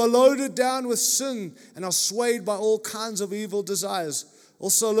women who are loaded down with sin and are swayed by all kinds of evil desires,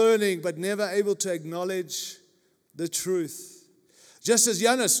 also learning but never able to acknowledge the truth. Just as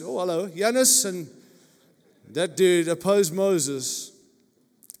Jannes and that dude opposed Moses,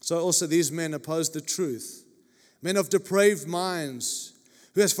 so also these men opposed the truth. Men of depraved minds,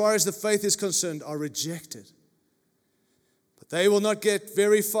 who as far as the faith is concerned are rejected. But they will not get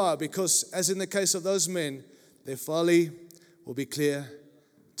very far because, as in the case of those men, their folly will be clear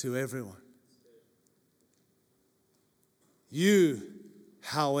to everyone. You,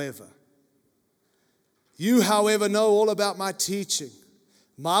 however, know all about my teaching,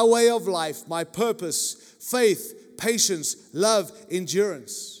 my way of life, my purpose, faith, patience, love,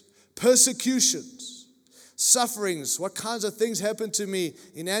 endurance, persecutions, sufferings. What kinds of things happened to me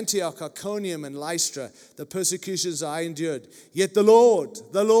in Antioch, Iconium, and Lystra, the persecutions I endured. Yet the Lord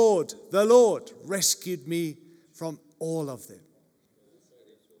rescued me from all of them.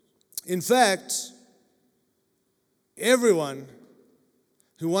 In fact, everyone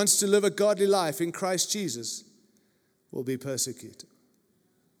who wants to live a godly life in Christ Jesus will be persecuted.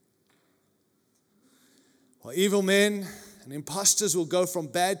 While evil men and impostors will go from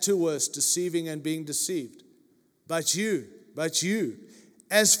bad to worse, deceiving and being deceived. But you,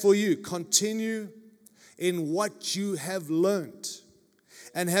 as for you, continue in what you have learned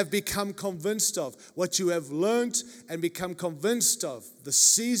and have become convinced of. What you have learned and become convinced of. The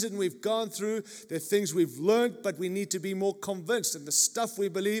season we've gone through, there are things we've learned, but we need to be more convinced. And the stuff we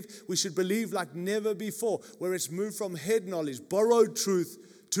believe, we should believe like never before, where it's moved from head knowledge, borrowed truth,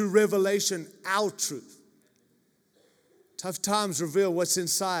 to revelation, our truth. Tough times reveal what's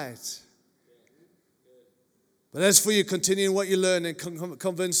inside. But as for you, continue in what you learn and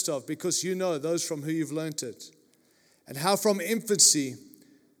convinced of, because you know those from who you've learned it, and how from infancy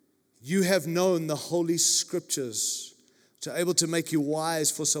you have known the Holy Scriptures, which are able to make you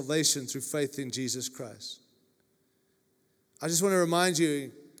wise for salvation through faith in Jesus Christ. I just want to remind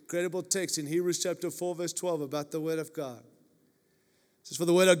you, incredible text in Hebrews chapter 4, verse 12 about the Word of God. It says, "For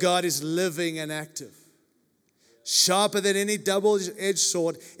the Word of God is living and active, sharper than any double-edged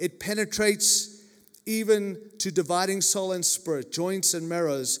sword. It penetrates even to dividing soul and spirit, joints and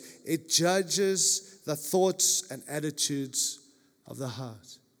marrows. It judges the thoughts and attitudes of the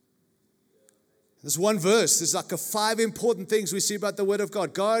heart." There's one verse. There's like 5 important things we see about the Word of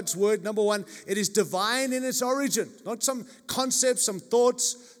God. God's Word, number one, it is divine in its origin. Not some concepts, some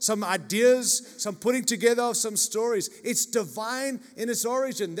thoughts, some ideas, some putting together of some stories. It's divine in its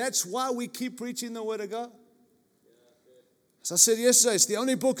origin. That's why we keep preaching the Word of God. As I said yesterday, it's the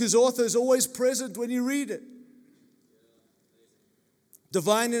only book whose author is always present when you read it.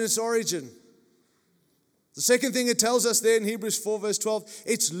 Divine in its origin. The second thing it tells us there in Hebrews 4 verse 12,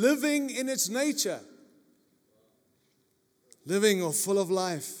 it's living in its nature. Living or full of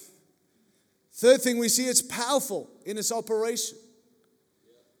life. Third thing we see, it's powerful in its operation.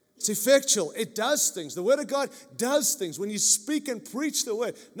 It's effectual. It does things. The Word of God does things. When you speak and preach the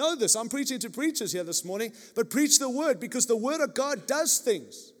Word. Know this, I'm preaching to preachers here this morning, but preach the Word because the Word of God does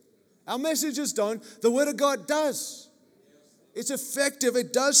things. Our messages don't. The Word of God does. It's effective.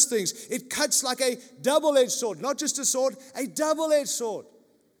 It does things. It cuts like a double-edged sword. Not just a sword, a double-edged sword.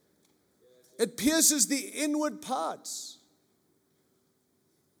 It pierces the inward parts.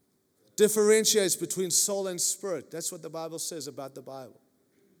 Differentiates between soul and spirit. That's what the Bible says about the Bible.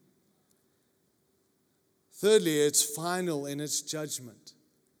 Thirdly, it's final in its judgment.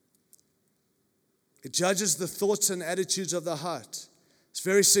 It judges the thoughts and attitudes of the heart. It's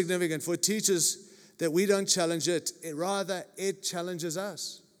very significant, for it teaches that we don't challenge it. Rather, it challenges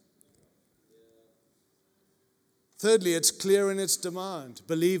us. Thirdly, it's clear in its demand.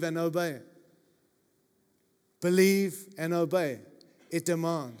 Believe and obey. Believe and obey. It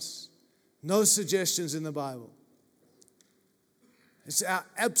demands. No suggestions in the Bible. It's our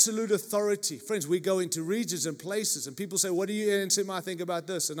absolute authority. Friends, we go into regions and places and people say, what do you and I think about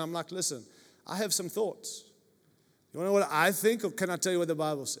this? And I'm like, listen, I have some thoughts. You want to know what I think, or can I tell you what the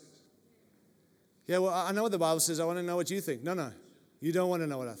Bible says? Yeah, well, I know what the Bible says. I want to know what you think. No. You don't want to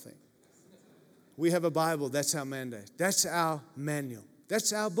know what I think. We have a Bible. That's our mandate. That's our manual.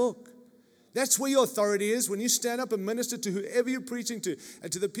 That's our book. That's where your authority is. When you stand up and minister to whoever you're preaching to and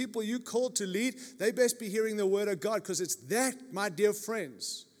to the people you called to lead, they best be hearing the word of God, because it's that, my dear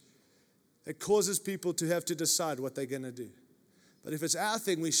friends, that causes people to have to decide what they're going to do. But if it's our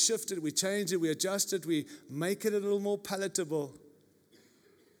thing, we shift it, we change it, we adjust it, we make it a little more palatable.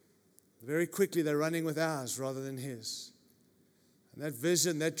 Very quickly, they're running with ours rather than his. And that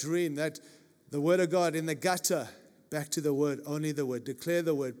vision, that dream, that the word of God in the gutter, back to the word, only the word. Declare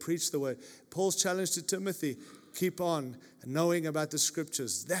the word, preach the word. Paul's challenge to Timothy, keep on knowing about the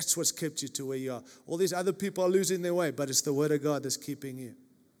scriptures. That's what's kept you to where you are. All these other people are losing their way, but it's the word of God that's keeping you.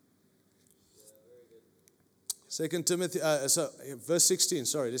 2 Timothy, verse 16,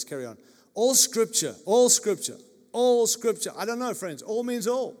 let's carry on. All scripture. I don't know, friends. All means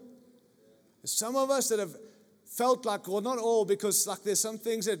all. There's some of us that have felt like, well, not all, because like there's some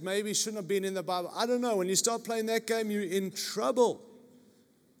things that maybe shouldn't have been in the Bible. I don't know. When you start playing that game, you're in trouble.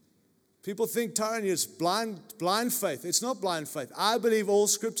 People think, Tyron, it's blind faith. It's not blind faith. I believe all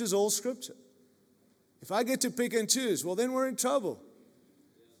scripture is all scripture. If I get to pick and choose, well, then we're in trouble.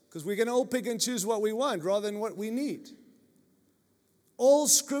 Because we're going to all pick and choose what we want rather than what we need. All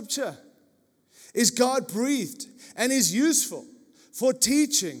scripture is God-breathed and is useful for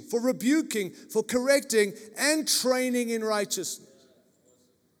teaching, for rebuking, for correcting, and training in righteousness,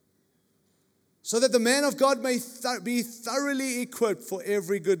 so that the man of God may be thoroughly equipped for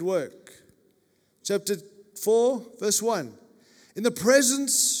every good work. Chapter 4, verse 1. In the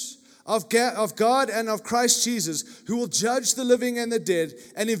presence of God and of Christ Jesus, who will judge the living and the dead,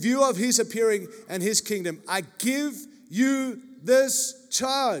 and in view of his appearing and his kingdom, I give you this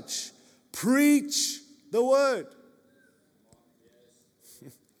charge. Preach the word.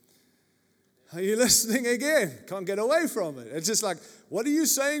 Are you listening again? Can't get away from it. It's just like, what are you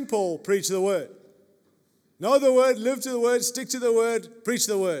saying, Paul? Preach the word. Know the word, live to the word, stick to the word, preach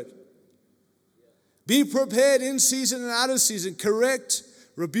the word. Be prepared in season and out of season. Correct,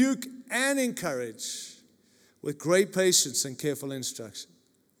 rebuke, and encourage with great patience and careful instruction.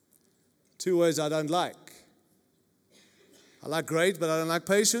 2 words I don't like. I like great, but I don't like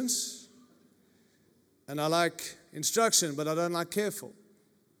patience. And I like instruction, but I don't like careful.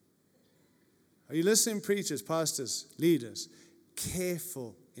 Are you listening, preachers, pastors, leaders?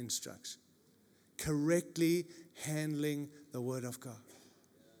 Careful instruction. Correctly handling the word of God.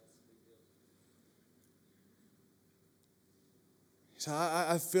 So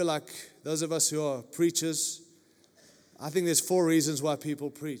I feel like those of us who are preachers, I think there's 4 reasons why people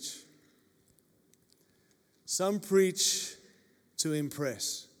preach. Some preach to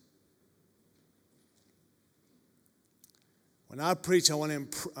impress. When I preach, I want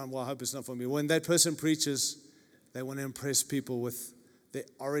to I hope it's not for me. When that person preaches, they want to impress people with their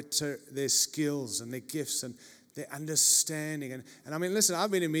orator, their skills and their gifts and their understanding. And I mean, listen,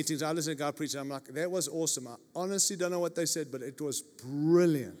 I've been in meetings, I listen to God preach, and I'm like, that was awesome. I honestly don't know what they said, but it was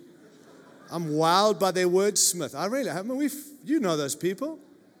brilliant. I'm wowed by their wordsmith. You know those people.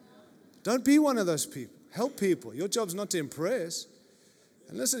 Don't be one of those people. Help people. Your job's not to impress.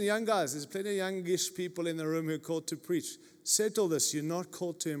 And listen, young guys, there's plenty of youngish people in the room who are called to preach. Settle this. You're not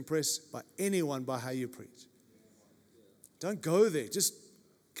called to impress by anyone by how you preach. Don't go there. Just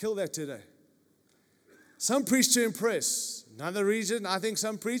kill that today. Some preach to impress. Another reason I think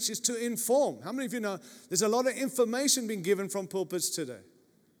some preach is to inform. How many of you know there's a lot of information being given from pulpits today?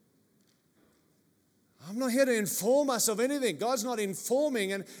 I'm not here to inform us of anything. God's not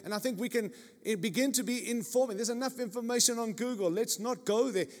informing, and I think we can begin to be informing. There's enough information on Google. Let's not go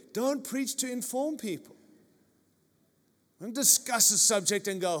there. Don't preach to inform people. Don't discuss a subject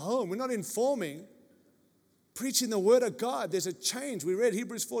and go home. We're not informing. Preaching the Word of God. There's a change. We read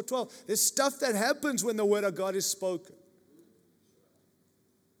Hebrews 4:12. There's stuff that happens when the Word of God is spoken.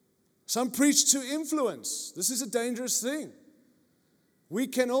 Some preach to influence. This is a dangerous thing. We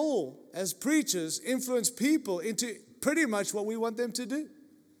can all, as preachers, influence people into pretty much what we want them to do.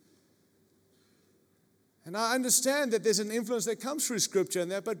 And I understand that there's an influence that comes through Scripture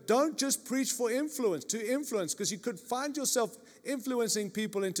and that, but don't just preach for influence, to influence, because you could find yourself influencing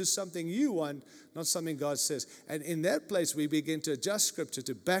people into something you want, not something God says. And in that place, we begin to adjust Scripture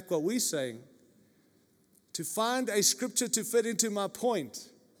to back what we're saying. To find a Scripture to fit into my point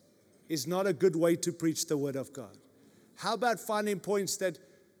is not a good way to preach the Word of God. How about finding points that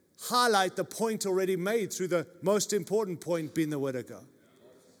highlight the point already made through the most important point being the Word of God?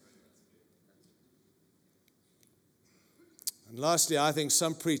 And lastly, I think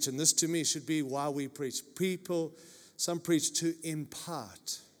some preach, and this to me should be why we preach. Some preach to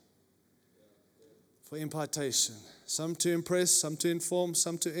impart, for impartation. Some to impress, some to inform,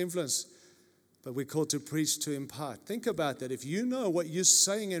 some to influence. But we're called to preach to impart. Think about that. If you know what you're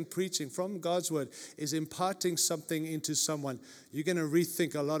saying and preaching from God's Word is imparting something into someone, you're going to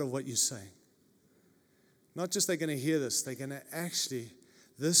rethink a lot of what you're saying. Not just they're going to hear this, they're going to actually,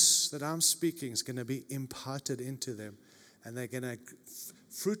 this that I'm speaking is going to be imparted into them. And they're going to,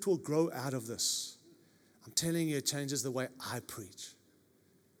 fruit will grow out of this. I'm telling you, it changes the way I preach.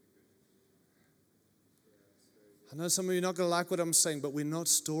 I know some of you are not going to like what I'm saying, but we're not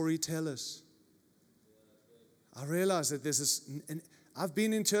storytellers. I realize that there's this, and I've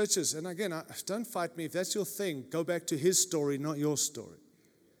been in churches, and again, don't fight me. If that's your thing, go back to his story, not your story.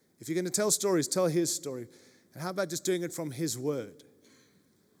 If you're going to tell stories, tell his story. And how about just doing it from his word?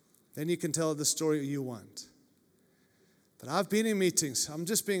 Then you can tell the story you want. But I've been in meetings, I'm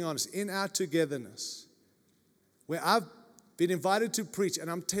just being honest, in our togetherness, where I've been invited to preach, and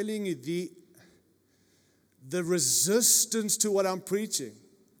I'm telling you, the resistance to what I'm preaching.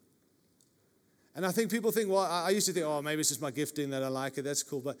 And I think people think, well, I used to think, oh, maybe it's just my gifting that I like it, that's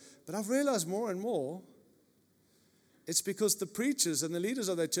cool. But I've realized more and more, it's because the preachers and the leaders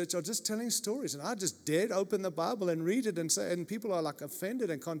of that church are just telling stories. And I just dared open the Bible and read it and say, and people are like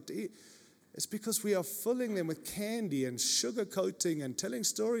offended and can't eat. It's because we are filling them with candy and sugar coating and telling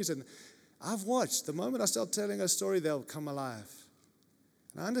stories. And I've watched, the moment I start telling a story, they'll come alive.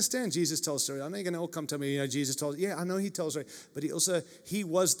 And I understand Jesus tells stories. I know you're going to all come to me, Jesus told. Yeah, I know he tells stories. But he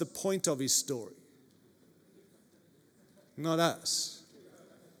was the point of his story. Not us.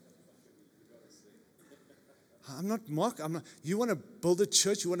 I'm not. You want to build a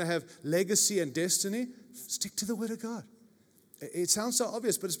church, you want to have legacy and destiny, stick to the Word of God. It sounds so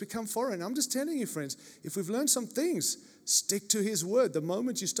obvious, but it's become foreign. I'm just telling you, friends, if we've learned some things, stick to his word. The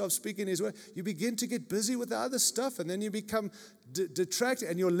moment you stop speaking his word, you begin to get busy with the other stuff, and then you become detracted,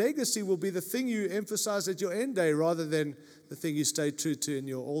 and your legacy will be the thing you emphasize at your end day rather than the thing you stay true to in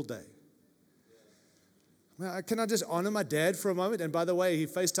your all day. Can I just honor my dad for a moment? And by the way, he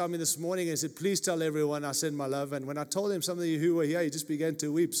FaceTimed me this morning and said, please tell everyone I send my love. And when I told him, some of you who were here, he just began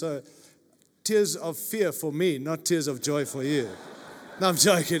to weep. So tears of fear for me, not tears of joy for you. No, I'm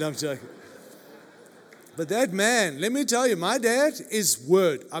joking. But that man, let me tell you, my dad is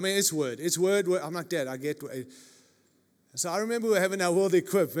word. I mean, it's word. I'm like, Dad, I get. So I remember we were having our World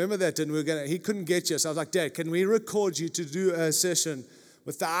Equip. Remember that? And he couldn't get you. So I was like, Dad, can we record you to do a session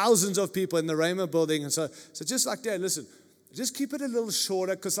with thousands of people in the Rhema building? And so just like, Dad, listen, just keep it a little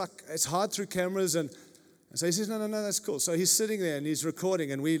shorter because like it's hard through cameras. And so he says, no, that's cool. So he's sitting there and he's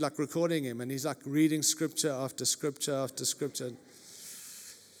recording, and we like recording him, and he's like reading scripture after scripture after scripture.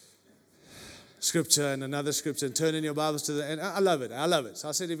 Scripture and another scripture, and turning your Bibles to and I love it. So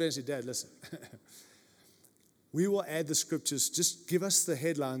I said eventually, Dad, listen, we will add the scriptures. Just give us the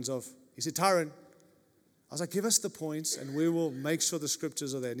headlines of, he said, Tyron. I was like, give us the points and we will make sure the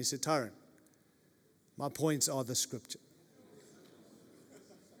scriptures are there. And he said, Tyron, my points are the scripture.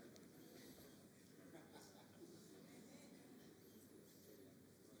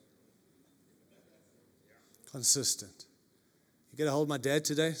 Consistent. You get a hold of my dad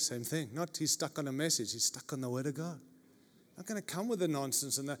today, same thing. Not he's stuck on a message, he's stuck on the Word of God. Not going to come with the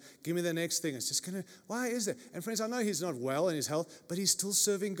nonsense and give me the next thing. It's just going to, why is that? And friends, I know he's not well in his health, but he's still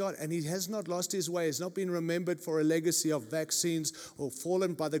serving God, and he has not lost his way. He's not been remembered for a legacy of vaccines or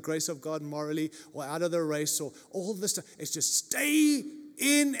fallen by the grace of God morally or out of the race or all this stuff. It's just stay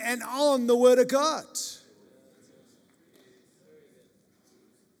in and on the Word of God.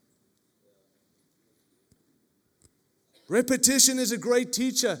 Repetition is a great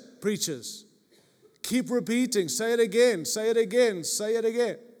teacher, preachers. Keep repeating. Say it again. Say it again. Say it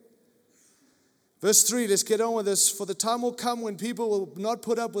again. Verse 3, let's get on with this. For the time will come when people will not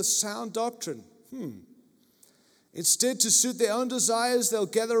put up with sound doctrine. Instead, to suit their own desires, they'll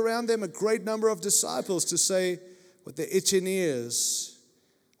gather around them a great number of disciples to say what their itching ears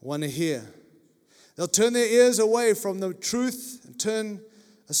want to hear. They'll turn their ears away from the truth and turn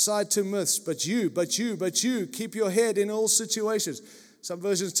aside to myths. But you, keep your head in all situations. Some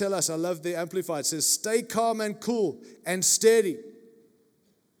versions tell us, I love the Amplified, it says, stay calm and cool and steady.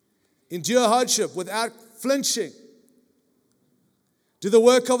 Endure hardship without flinching. Do the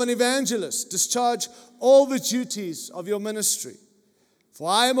work of an evangelist. Discharge all the duties of your ministry. For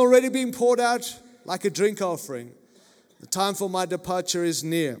I am already being poured out like a drink offering. The time for my departure is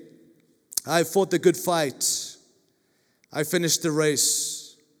near. I have fought the good fight. I finished the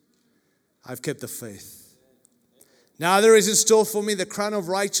race. I've kept the faith. Now there is in store for me the crown of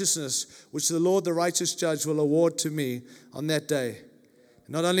righteousness, which the Lord, the righteous judge, will award to me on that day.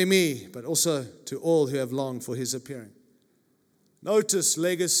 Not only me, but also to all who have longed for his appearing. Notice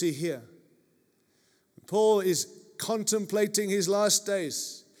legacy here. Paul is contemplating his last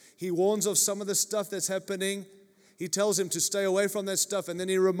days. He warns of some of the stuff that's happening. He tells him to stay away from that stuff, and then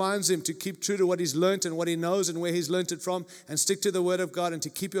he reminds him to keep true to what he's learned and what he knows and where he's learned it from, and stick to the Word of God and to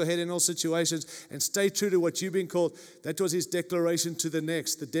keep your head in all situations and stay true to what you've been called. That was his declaration to the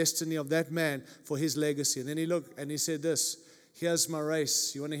next, the destiny of that man for his legacy. And then he looked and he said this, here's my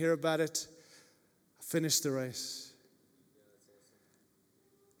race. You want to hear about it? I finished the race.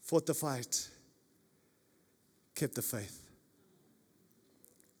 Fought the fight. Kept the faith.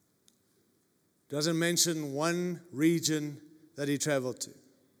 Doesn't mention one region that he traveled to.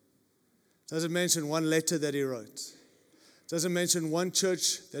 Doesn't mention one letter that he wrote. Doesn't mention one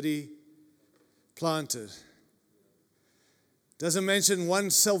church that he planted. Doesn't mention one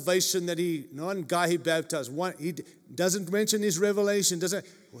salvation that one guy he baptized. He doesn't mention his revelation.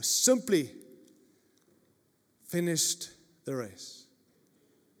 Simply finished the race.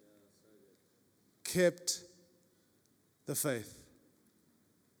 Kept the faith.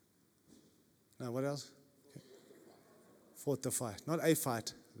 Now, what else? Fought the fight. Not a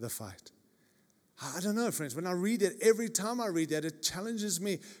fight, the fight. I don't know, friends. When I read it, every time I read that, it challenges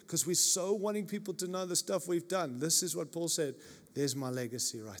me because we're so wanting people to know the stuff we've done. This is what Paul said. There's my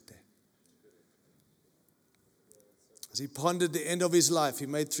legacy right there. As he pondered the end of his life, he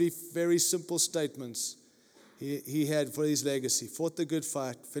made 3 very simple statements he had for his legacy. Fought the good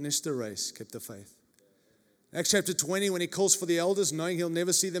fight, finished the race, kept the faith. Acts chapter 20, when he calls for the elders, knowing he'll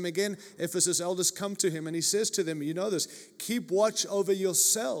never see them again, Ephesus elders come to him and he says to them, you know this, keep watch over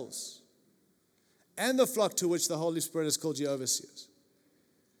yourselves and the flock to which the Holy Spirit has called you overseers.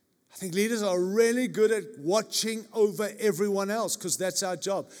 I think leaders are really good at watching over everyone else because that's our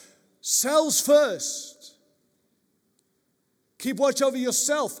job. Selves first. Keep watch over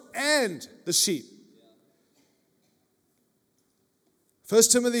yourself and the sheep. 1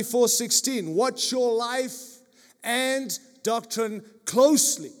 Timothy 4:16, watch your life and doctrine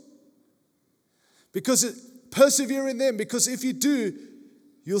closely. Persevere in them, because if you do,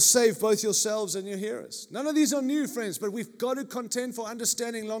 you'll save both yourselves and your hearers. None of these are new, friends, but we've got to contend for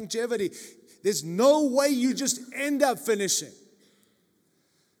understanding longevity. There's no way you just end up finishing.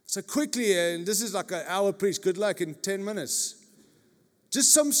 So quickly, and this is like an hour preach, good luck in 10 minutes.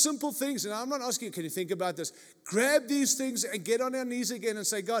 Just some simple things, and I'm not asking you, can you think about this? Grab these things and get on our knees again and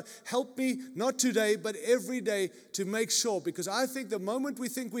say, God, help me, not today, but every day to make sure. Because I think the moment we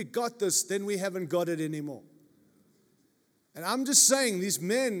think we got this, then we haven't got it anymore. And I'm just saying, these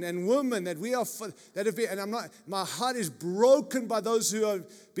men and women that have been, and my heart is broken by those who have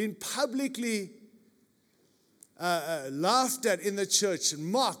been publicly laughed at in the church and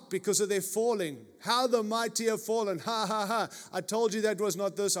mocked because of their falling. How the mighty have fallen. Ha, ha, ha. I told you that was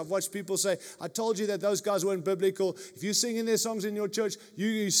not this. I've watched people say, I told you that those guys weren't biblical. If you're singing their songs in your church,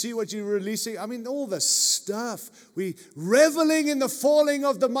 you see what you're releasing. I mean, all the stuff. We reveling in the falling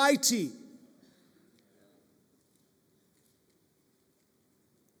of the mighty.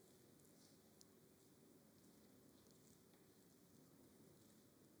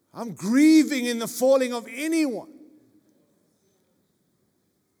 I'm grieving in the falling of anyone.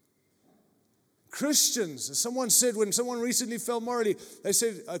 Christians. Someone said, when someone recently fell morally, they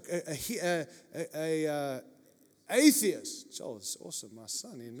said a atheist. Oh, it's awesome. My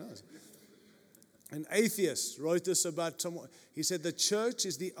son, he knows. An atheist wrote this about someone. He said, the church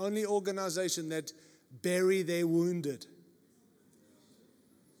is the only organization that bury their wounded.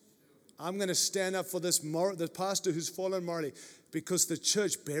 I'm going to stand up for the pastor who's fallen morally, because the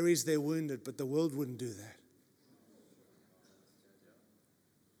church buries their wounded, but the world wouldn't do that.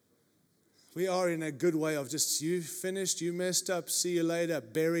 We are in a good way of just, you finished, you messed up, see you later,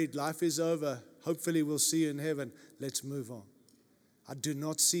 buried, life is over. Hopefully we'll see you in heaven. Let's move on. I do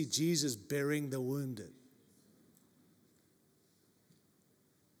not see Jesus burying the wounded.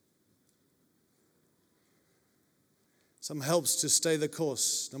 Some helps to stay the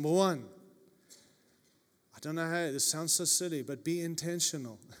course. Number one, I don't know how, this sounds so silly, but be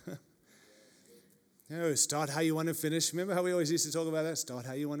intentional. Start how you want to finish. Remember how we always used to talk about that? Start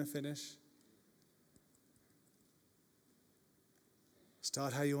how you want to finish.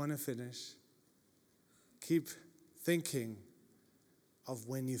 Start how you want to finish. Keep thinking of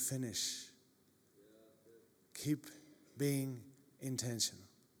when you finish. Keep being intentional.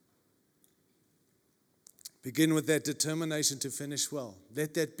 Begin with that determination to finish well.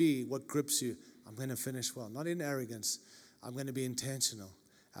 Let that be what grips you. I'm going to finish well. Not in arrogance. I'm going to be intentional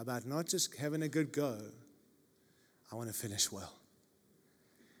about not just having a good go. I want to finish well.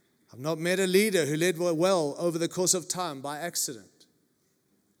 I've not met a leader who led well over the course of time by accident.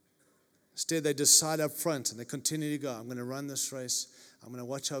 Instead, they decide up front and they continue to go. I'm going to run this race. I'm going to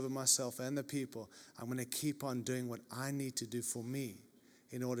watch over myself and the people. I'm going to keep on doing what I need to do for me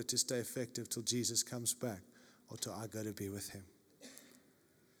in order to stay effective till Jesus comes back or till I go to be with him.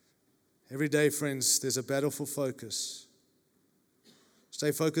 Every day, friends, there's a battle for focus.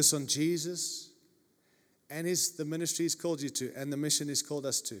 Stay focused on Jesus and the ministry he's called you to and the mission he's called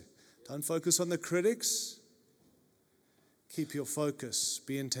us to. Don't focus on the critics. Keep your focus.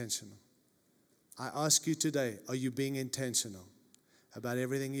 Be intentional. I ask you today, are you being intentional about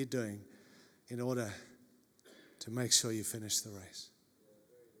everything you're doing in order to make sure you finish the race?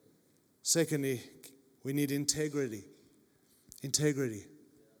 Secondly, we need integrity. Integrity.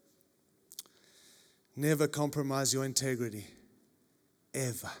 Never compromise your integrity.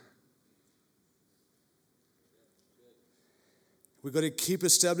 Ever. We've got to keep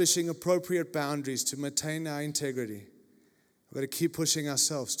establishing appropriate boundaries to maintain our integrity. We've got to keep pushing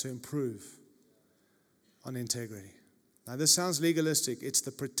ourselves to improve on integrity. Now, this sounds legalistic. It's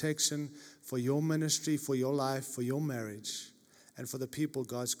the protection for your ministry, for your life, for your marriage, and for the people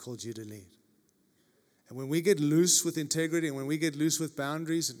God's called you to lead. And when we get loose with integrity and when we get loose with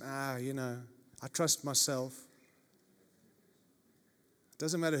boundaries, and I trust myself. It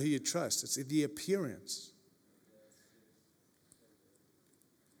doesn't matter who you trust. It's the appearance.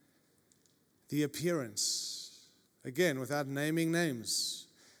 The appearance. Again, without naming names.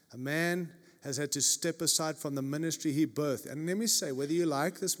 A man has had to step aside from the ministry he birthed. And let me say, whether you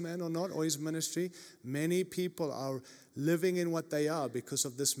like this man or not, or his ministry, many people are living in what they are because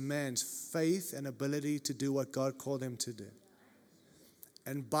of this man's faith and ability to do what God called him to do.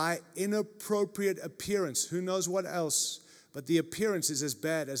 And by inappropriate appearance, who knows what else, but the appearance is as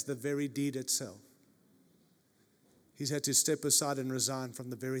bad as the very deed itself. He's had to step aside and resign from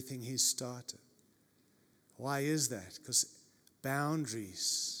the very thing he started. Why is that? Because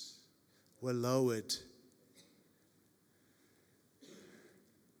boundaries were lowered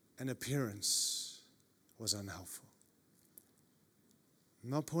and appearance was unhelpful. I'm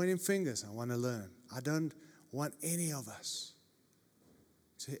not pointing fingers. I want to learn. I don't want any of us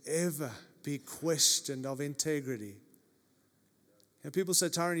to ever be questioned of integrity. And people say,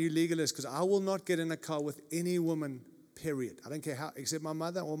 Tyron, you legalist, because I will not get in a car with any woman, period. I don't care how, except my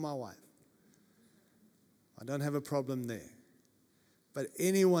mother or my wife. I don't have a problem there. But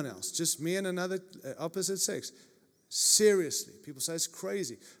anyone else, just me and another opposite sex, seriously, people say it's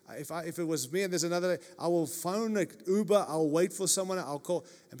crazy. If it was me and there's another, I will phone an Uber, I'll wait for someone, I'll call.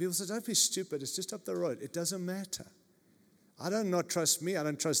 And people say, don't be stupid, it's just up the road. It doesn't matter. I don't not trust me, I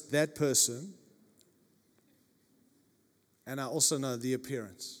don't trust that person. And I also know the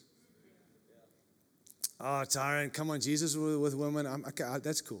appearance. Oh, Tyron, come on, Jesus with women, okay,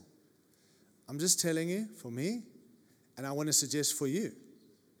 that's cool. I'm just telling you, for me, and I want to suggest for you,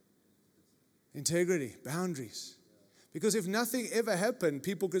 integrity, boundaries. Because if nothing ever happened,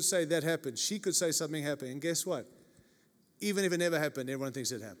 people could say that happened. She could say something happened. And guess what? Even if it never happened, everyone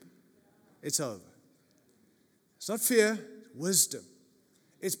thinks it happened. It's over. It's not fear, wisdom.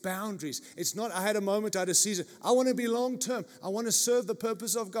 It's boundaries. It's not, I had a moment, I had a season. I want to be long term. I want to serve the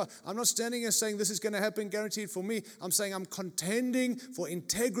purpose of God. I'm not standing here saying this is going to happen guaranteed for me. I'm saying I'm contending for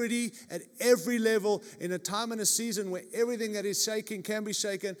integrity at every level in a time and a season where everything that is shaking can be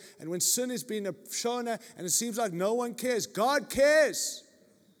shaken. And when sin is being shown at, and it seems like no one cares, God cares.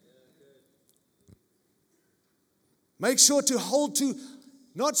 Make sure to hold to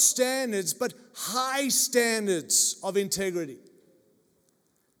not standards, but high standards of integrity.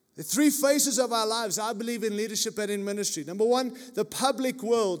 The three phases of our lives, I believe, in leadership and in ministry. Number one, the public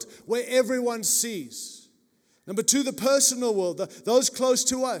world, where everyone sees. Number two, the personal world, those close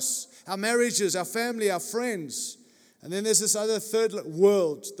to us, our marriages, our family, our friends. And then there's this other third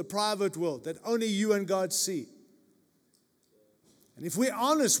world, the private world, that only you and God see. And if we're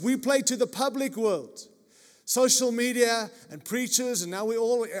honest, we play to the public world. Social media and preachers, and now we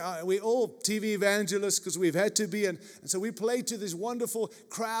all TV evangelists because we've had to be, and so we play to these wonderful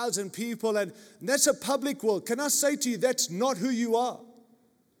crowds and people, and that's a public world. Can I say to you, that's not who you are.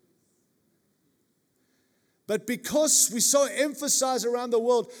 But because we so emphasize around the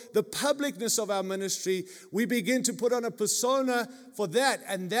world the publicness of our ministry, we begin to put on a persona for that,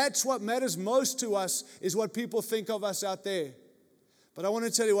 and that's what matters most to us, is what people think of us out there. But I want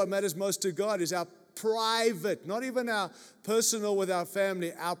to tell you what matters most to God is our private, not even our personal with our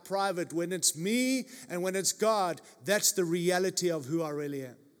family, our private. When it's me and when it's God, that's the reality of who I really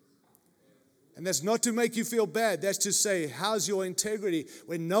am. And that's not to make you feel bad. That's to say, how's your integrity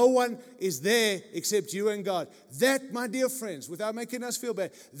when no one is there except you and God? That, my dear friends, without making us feel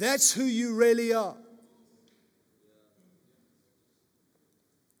bad, that's who you really are.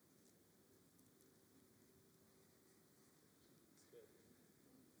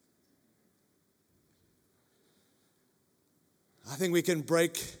 I think we can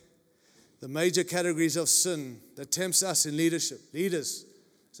break the major categories of sin that tempts us in leadership. Leaders,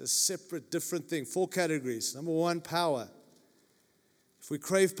 it's a separate, different thing. 4 categories. Number 1, power. If we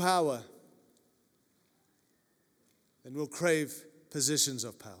crave power, then we'll crave positions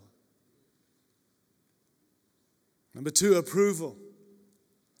of power. Number 2, approval.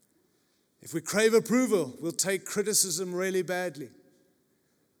 If we crave approval, we'll take criticism really badly.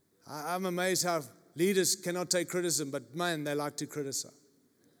 I'm amazed how leaders cannot take criticism, but man, they like to criticize.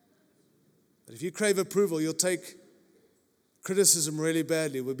 But if you crave approval, you'll take criticism really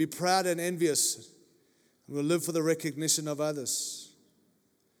badly. We'll be proud and envious, and we'll live for the recognition of others.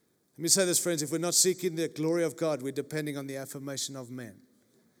 Let me say this, friends, if we're not seeking the glory of God, we're depending on the affirmation of men.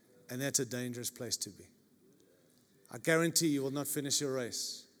 And that's a dangerous place to be. I guarantee you will not finish your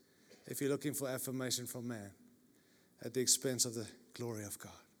race if you're looking for affirmation from man at the expense of the glory of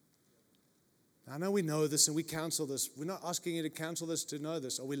God. I know we know this and we counsel this. We're not asking you to counsel this to know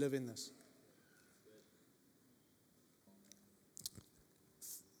this, or we live in this.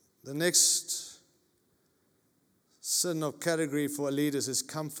 The next sin or category for leaders is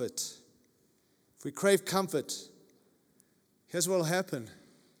comfort. If we crave comfort, here's what will happen.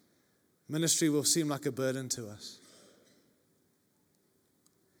 Ministry will seem like a burden to us.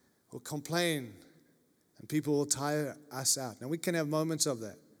 We'll complain and people will tire us out. Now we can have moments of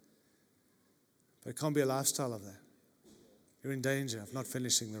that. But it can't be a lifestyle of that. You're in danger of not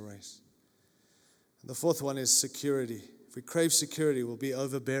finishing the race. And the fourth one is security. If we crave security, we'll be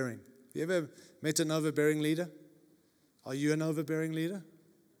overbearing. Have you ever met an overbearing leader? Are you an overbearing leader?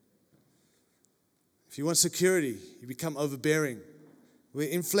 If you want security, you become overbearing.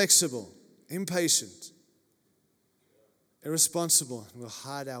 We're inflexible, impatient, irresponsible, and we'll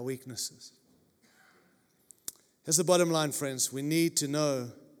hide our weaknesses. Here's the bottom line, friends. We need to know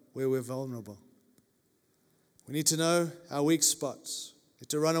where we're vulnerable. We need to know our weak spots. We need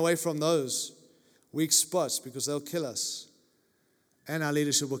to run away from those weak spots because they'll kill us. And our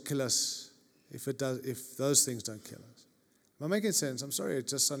leadership will kill us if those things don't kill us. Am I making sense? I'm sorry, it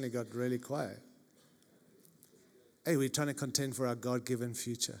just suddenly got really quiet. Hey, we're trying to contend for our God-given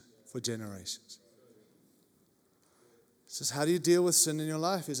future for generations. It's just, how do you deal with sin in your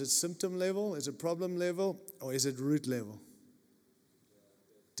life? Is it symptom level? Is it problem level? Or is it root level?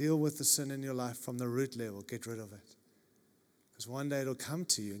 Deal with the sin in your life from the root level. Get rid of it. Because one day it'll come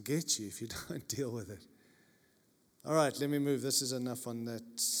to you and get you if you don't deal with it. All right, let me move. This is enough on that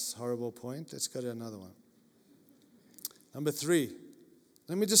horrible point. Let's go to another one. Number 3.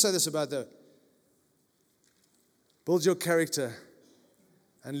 Let me just say this about that. Build your character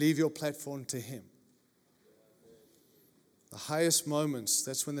and leave your platform to Him. The highest moments,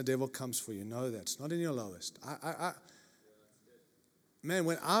 that's when the devil comes for you. Know that. It's not in your lowest. Man,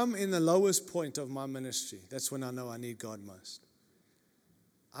 when I'm in the lowest point of my ministry, that's when I know I need God most.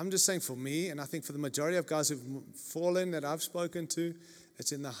 I'm just saying for me, and I think for the majority of guys who've fallen that I've spoken to,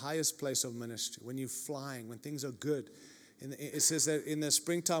 It's in the highest place of ministry. When you're flying, when things are good. It says that in the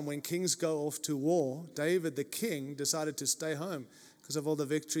springtime, when kings go off to war, David, the king, decided to stay home because of all the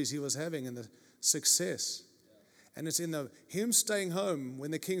victories he was having and the success. And it's in him staying home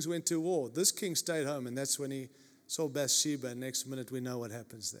when the kings went to war. This king stayed home, and that's when he saw Bathsheba. And next minute, we know what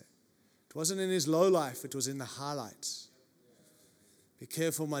happens there. It wasn't in his low life. It was in the highlights. Be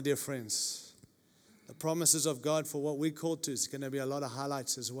careful, my dear friends. The promises of God for what we're called to is going to be a lot of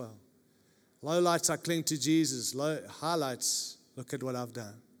highlights as well. Low lights, I cling to Jesus. Low highlights, look at what I've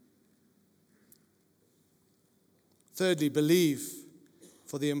done. Thirdly, believe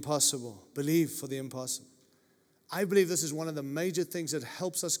for the impossible. Believe for the impossible. I believe this is one of the major things that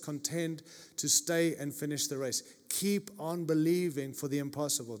helps us contend to stay and finish the race. Keep on believing for the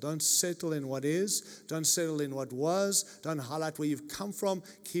impossible. Don't settle in what is. Don't settle in what was. Don't highlight where you've come from.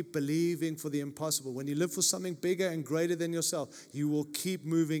 Keep believing for the impossible. When you live for something bigger and greater than yourself, you will keep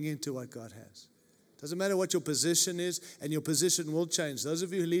moving into what God has. Doesn't matter what your position is, and your position will change. Those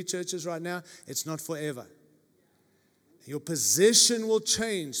of you who lead churches right now, it's not forever. Your position will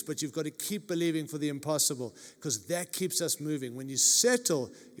change, but you've got to keep believing for the impossible because that keeps us moving. When you settle,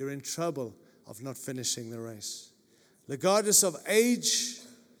 you're in trouble of not finishing the race. Regardless of age,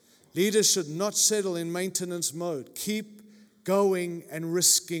 leaders should not settle in maintenance mode. Keep going and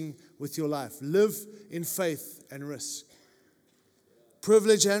risking with your life. Live in faith and risk.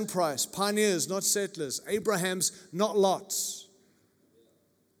 Privilege and price. Pioneers, not settlers. Abrahams, not Lots.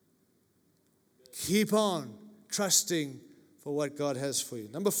 Keep on trusting for what God has for you.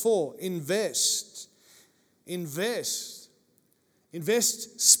 Number 4, invest. Invest.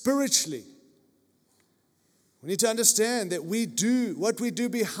 Invest spiritually. We need to understand that what we do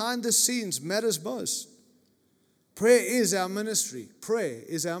behind the scenes matters most. Prayer is our ministry. Prayer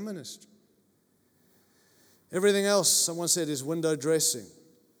is our ministry. Everything else, someone said, is window dressing.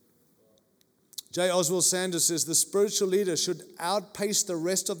 J. Oswald Sanders says the spiritual leader should outpace the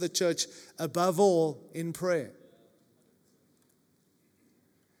rest of the church above all in prayer.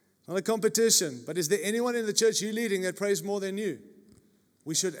 Not a competition, but is there anyone in the church you're leading that prays more than you?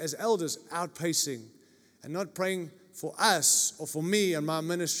 We should, as elders, outpacing and not praying for us or for me and my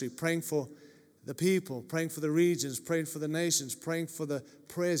ministry, praying for the people, praying for the regions, praying for the nations, praying for the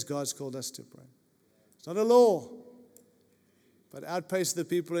prayers God's called us to pray. It's not a law, but outpace the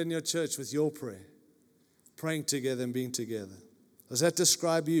people in your church with your prayer, praying together and being together. Does that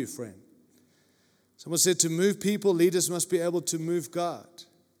describe you, friend? Someone said to move people, leaders must be able to move God.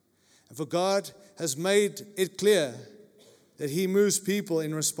 And for God has made it clear that He moves people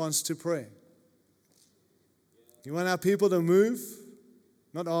in response to prayer. You want our people to move,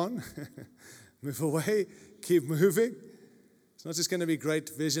 not on, move away, keep moving. It's not just going to be great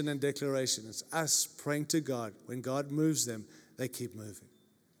vision and declaration. It's us praying to God. When God moves them, they keep moving.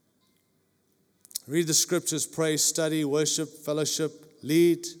 Read the scriptures, pray, study, worship, fellowship,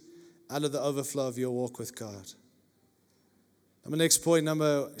 lead out of the overflow of your walk with God. Next point,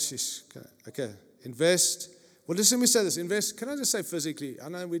 invest. Well, just let me say this. Invest, can I just say physically? I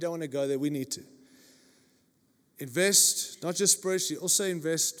know we don't want to go there. We need to. Invest, not just spiritually, also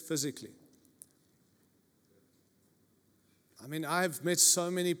invest physically. I mean, I've met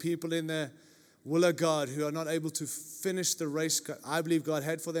so many people in the will of God who are not able to finish the race I believe God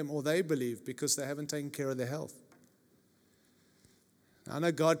had for them, or they believe, because they haven't taken care of their health. I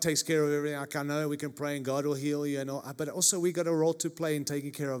know God takes care of everything. I know we can pray and God will heal you, and all, but also we got a role to play in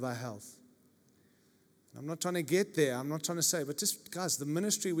taking care of our health. I'm not trying to get there. I'm not trying to say, but just, guys, the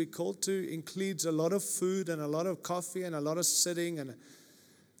ministry we're called to includes a lot of food and a lot of coffee and a lot of sitting. And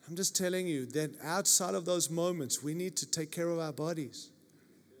I'm just telling you that outside of those moments, we need to take care of our bodies.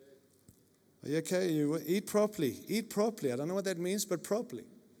 Are you okay? You eat properly. Eat properly. I don't know what that means, but properly.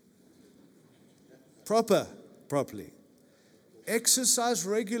 Properly. Exercise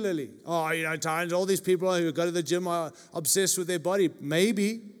regularly. Oh, times all these people who go to the gym are obsessed with their body.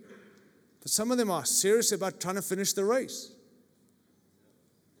 Maybe. But some of them are serious about trying to finish the race.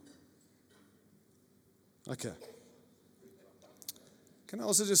 Okay. Can I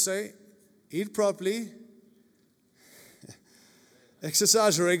also just say, eat properly,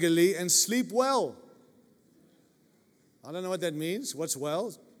 exercise regularly, and sleep well. I don't know what that means. What's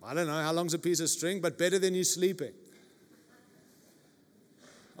well? I don't know. How long's a piece of string? But better than you sleeping.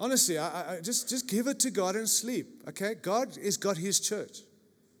 Honestly, I just give it to God and sleep. Okay? God has got His church.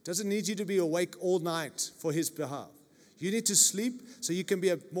 Doesn't need you to be awake all night for His behalf. You need to sleep so you can be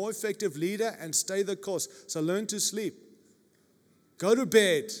a more effective leader and stay the course. So learn to sleep. Go to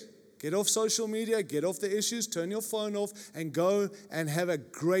bed. Get off social media. Get off the issues. Turn your phone off and go and have a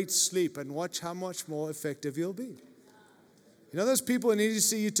great sleep and watch how much more effective you'll be. You know those people who need to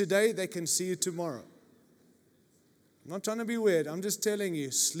see you today, they can see you tomorrow. I'm not trying to be weird. I'm just telling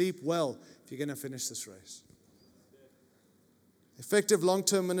you, sleep well if you're going to finish this race. Effective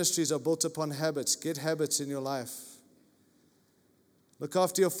long-term ministries are built upon habits. Get habits in your life. Look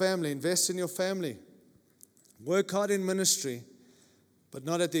after your family. Invest in your family. Work hard in ministry, but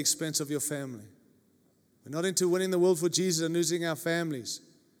not at the expense of your family. We're not into winning the world for Jesus and losing our families.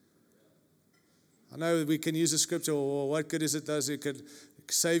 I know we can use a scripture, or what good is it those who could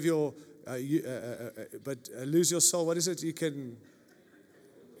save your, but lose your soul? What is it? You can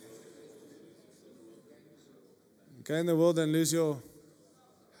go in the world and lose your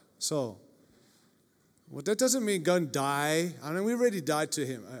soul. Well, that doesn't mean go and die. I mean, we already died to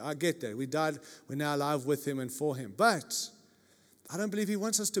Him. I get that. We died. We're now alive with Him and for Him. But I don't believe He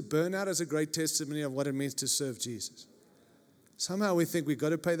wants us to burn out as a great testimony of what it means to serve Jesus. Somehow we think we've got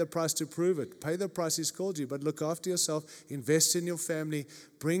to pay the price to prove it. Pay the price He's called you, but look after yourself. Invest in your family.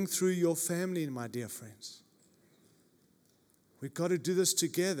 Bring through your family, my dear friends. We've got to do this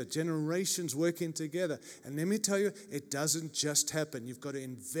together, generations working together. And let me tell you, it doesn't just happen. You've got to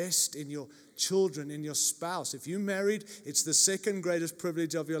invest in your children, in your spouse. If you're married, it's the second greatest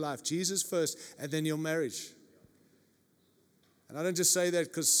privilege of your life. Jesus first, and then your marriage. And I don't just say that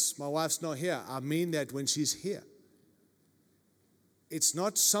because my wife's not here. I mean that when she's here. It's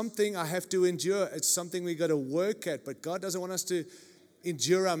not something I have to endure. It's something we got to work at. But God doesn't want us to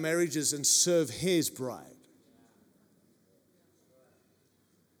endure our marriages and serve His bride.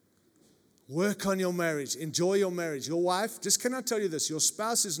 Work on your marriage. Enjoy your marriage. Your wife, just can I tell you this? Your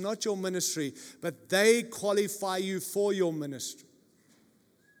spouse is not your ministry, but they qualify you for your ministry.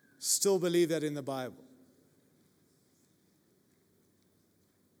 Still believe that in the Bible.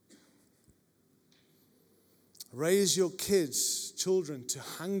 Raise your children to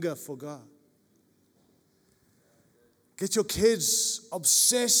hunger for God. Get your kids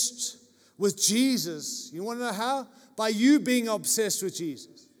obsessed with Jesus. You want to know how? By you being obsessed with Jesus.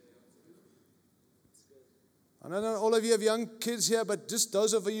 I know not all of you have young kids here, but just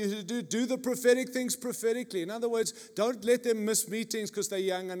those of you who do the prophetic things prophetically. In other words, don't let them miss meetings because they're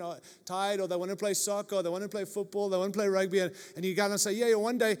young and tired, or they want to play soccer, or they want to play football, they want to play rugby, and you go and say, yeah,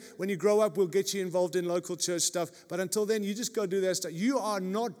 one day when you grow up, we'll get you involved in local church stuff. But until then, you just go do that stuff. You are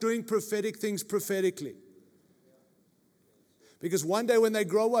not doing prophetic things prophetically. Because one day when they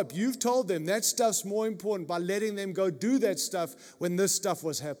grow up, you've told them that stuff's more important by letting them go do that stuff when this stuff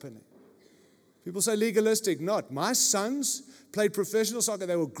was happening. People say legalistic. Not. My sons played professional soccer.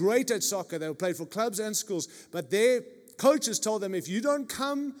 They were great at soccer. They played for clubs and schools. But their coaches told them, if you don't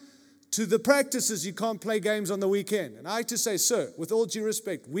come to the practices, you can't play games on the weekend. And I had to say, sir, with all due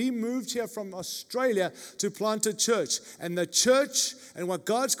respect, we moved here from Australia to plant a church. And the church and what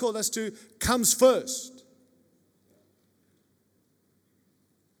God's called us to comes first.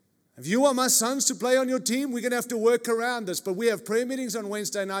 If you want my sons to play on your team, we're going to have to work around this. But we have prayer meetings on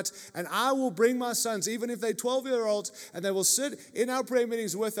Wednesday nights, and I will bring my sons, even if they're 12-year-olds, and they will sit in our prayer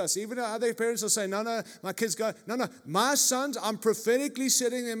meetings with us. Even our other parents will say, no, my kids go, no, my sons, I'm prophetically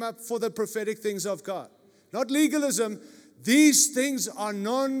setting them up for the prophetic things of God. Not legalism. These things are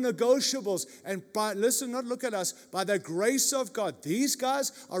non-negotiables. And look at us. By the grace of God, these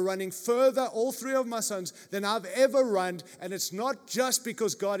guys are running further, all three of my sons, than I've ever run. And it's not just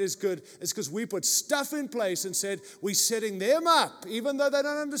because God is good. It's because we put stuff in place and said, we're setting them up. Even though they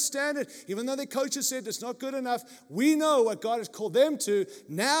don't understand it, even though their coaches said it's not good enough, we know what God has called them to.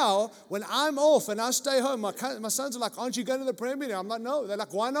 Now, when I'm off and I stay home, my sons are like, aren't you going to the prayer meeting? I'm like, no. They're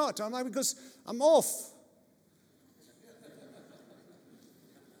like, why not? I'm like, because I'm off.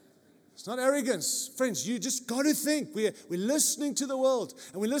 It's not arrogance. Friends, you just got to think. We're listening to the world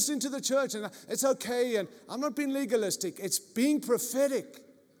and we're listening to the church, and it's okay. And I'm not being legalistic. It's being prophetic.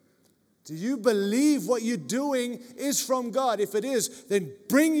 Do you believe what you're doing is from God? If it is, then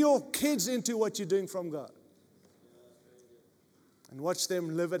bring your kids into what you're doing from God. And watch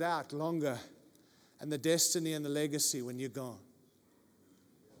them live it out longer, and the destiny and the legacy when you're gone.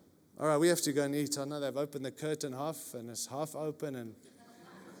 All right, we have to go and eat. I know they've opened the curtain half, and it's half open, and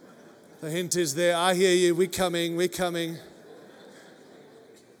the hint is there. I hear you. We're coming.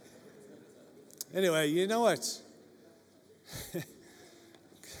 Anyway, you know what?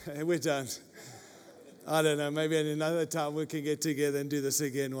 We're done. I don't know. Maybe at another time we can get together and do this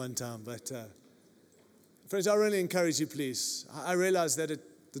again one time. But friends, I really encourage you, please. I realize that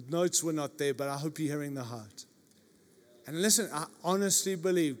the notes were not there, but I hope you're hearing the heart. And listen, I honestly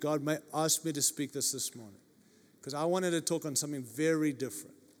believe God may ask me to speak this morning, because I wanted to talk on something very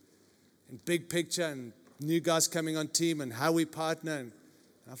different. And big picture, and new guys coming on team, and how we partner. And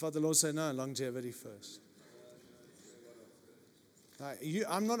I felt the Lord say, no, longevity first.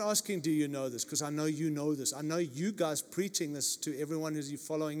 I'm not asking, do you know this? Because I know you know this. I know you guys preaching this to everyone who's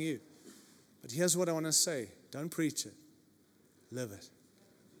following you. But here's what I want to say. Don't preach it. Live it.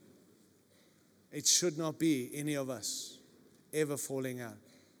 It should not be any of us ever falling out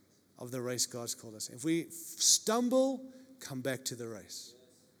of the race God's called us. If we stumble, come back to the race.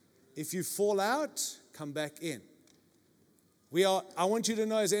 If you fall out, come back in. I want you to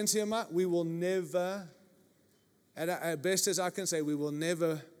know as NCMI, we will never, at best as I can say, we will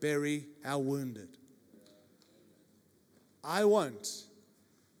never bury our wounded. I want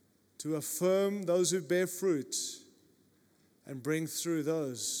to affirm those who bear fruit and bring through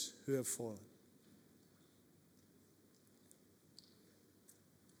those who have fallen.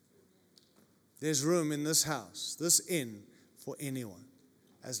 There's room in this house, this inn, for anyone,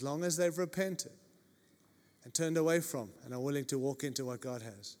 as long as they've repented and turned away from and are willing to walk into what God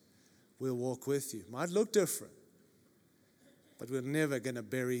has. We'll walk with you. Might look different, but we're never going to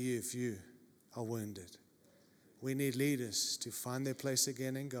bury you if you are wounded. We need leaders to find their place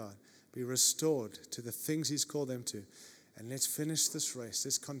again in God, be restored to the things He's called them to. And let's finish this race.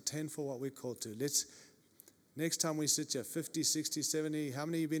 Let's contend for what we're called to. Next time we sit here, 50, 60, 70, how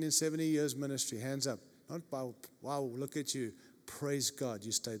many of you been in 70 years ministry? Hands up. Not by, wow, look at you. Praise God,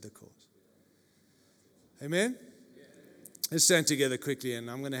 you stayed the course. Amen? Let's stand together quickly,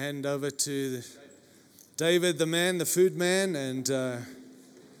 and I'm going to hand over to David, the man, the food man, and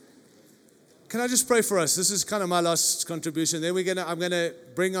can I just pray for us? This is kind of my last contribution. Then I'm going to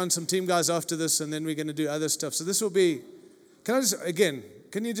bring on some team guys after this, and then we're going to do other stuff. So this will be,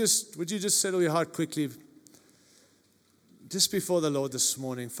 would you just settle your heart quickly just before the Lord this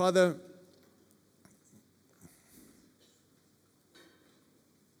morning? Father,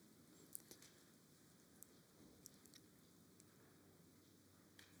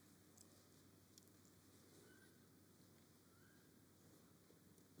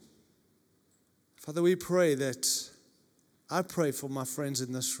 we pray I pray for my friends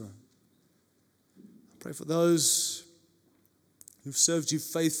in this room. I pray for those who've served you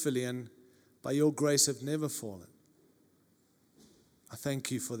faithfully and by your grace have never fallen. I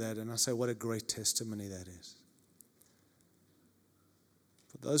thank you for that, and I say what a great testimony that is.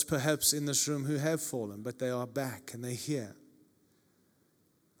 For those perhaps in this room who have fallen, but they are back and they're here,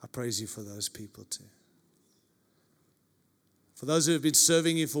 I praise you for those people too. For those who have been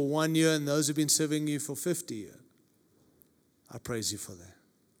serving you for 1 year and those who have been serving you for 50 years, I praise you for that.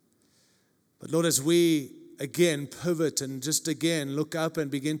 But Lord, as we again pivot and just again look up and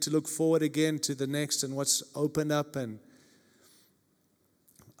begin to look forward again to the next and what's opened up, and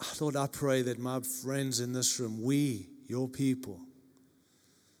Lord, I pray that my friends in this room, we, your people,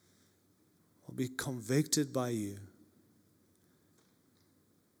 will be convicted by you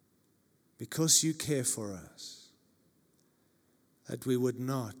because you care for us, that we would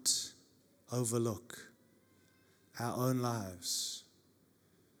not overlook our own lives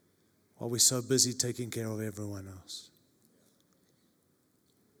while we're so busy taking care of everyone else.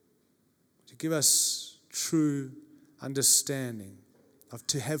 To give us true understanding of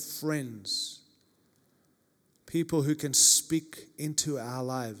to have friends, people who can speak into our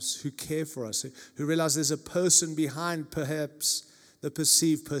lives, who care for us, who realize there's a person behind perhaps the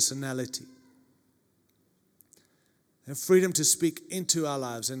perceived personality. And freedom to speak into our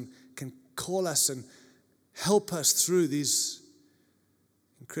lives and can call us and help us through these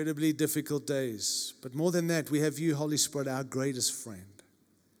incredibly difficult days. But more than that, we have you, Holy Spirit, our greatest friend.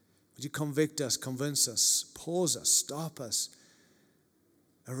 Would you convict us, convince us, pause us, stop us,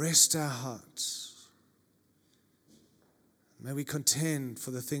 arrest our hearts. May we contend for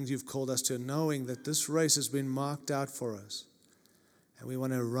the things you've called us to, knowing that this race has been marked out for us. And we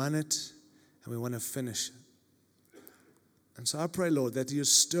want to run it and we want to finish it. And so I pray, Lord, that you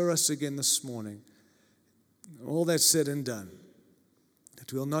stir us again this morning. All that's said and done,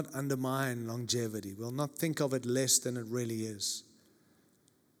 that we'll not undermine longevity. We'll not think of it less than it really is.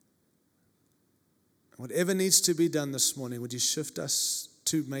 Whatever needs to be done this morning, would you shift us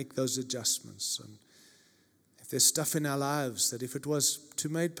to make those adjustments? And if there's stuff in our lives that if it was to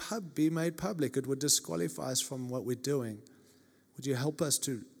be made public, it would disqualify us from what we're doing, would you help us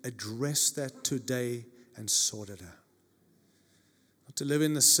to address that today and sort it out? Not to live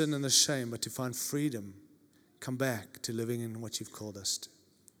in the sin and the shame, but to find freedom. Come back to living in what you've called us to.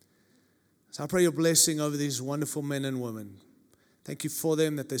 So I pray your blessing over these wonderful men and women. Thank you for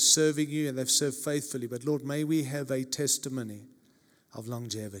them, that they're serving you and they've served faithfully. But Lord, may we have a testimony of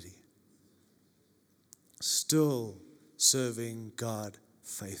longevity. Still serving God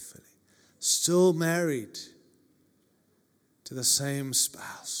faithfully. Still married to the same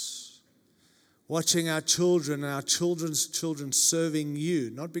spouse. watching our children and our children's children serving you,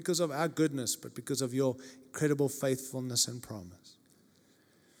 not because of our goodness, but because of your incredible faithfulness and promise.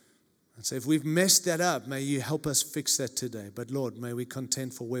 And so if we've messed that up, may you help us fix that today. But Lord, may we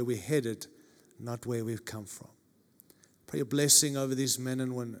contend for where we're headed, not where we've come from. Pray a blessing over these men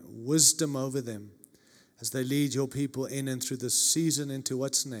and women, wisdom over them as they lead your people in and through this season into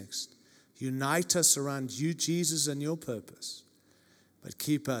what's next. Unite us around you, Jesus, and your purpose. But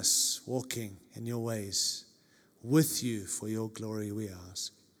keep us walking in your ways with you for your glory, we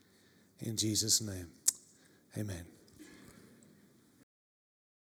ask. In Jesus' name, amen.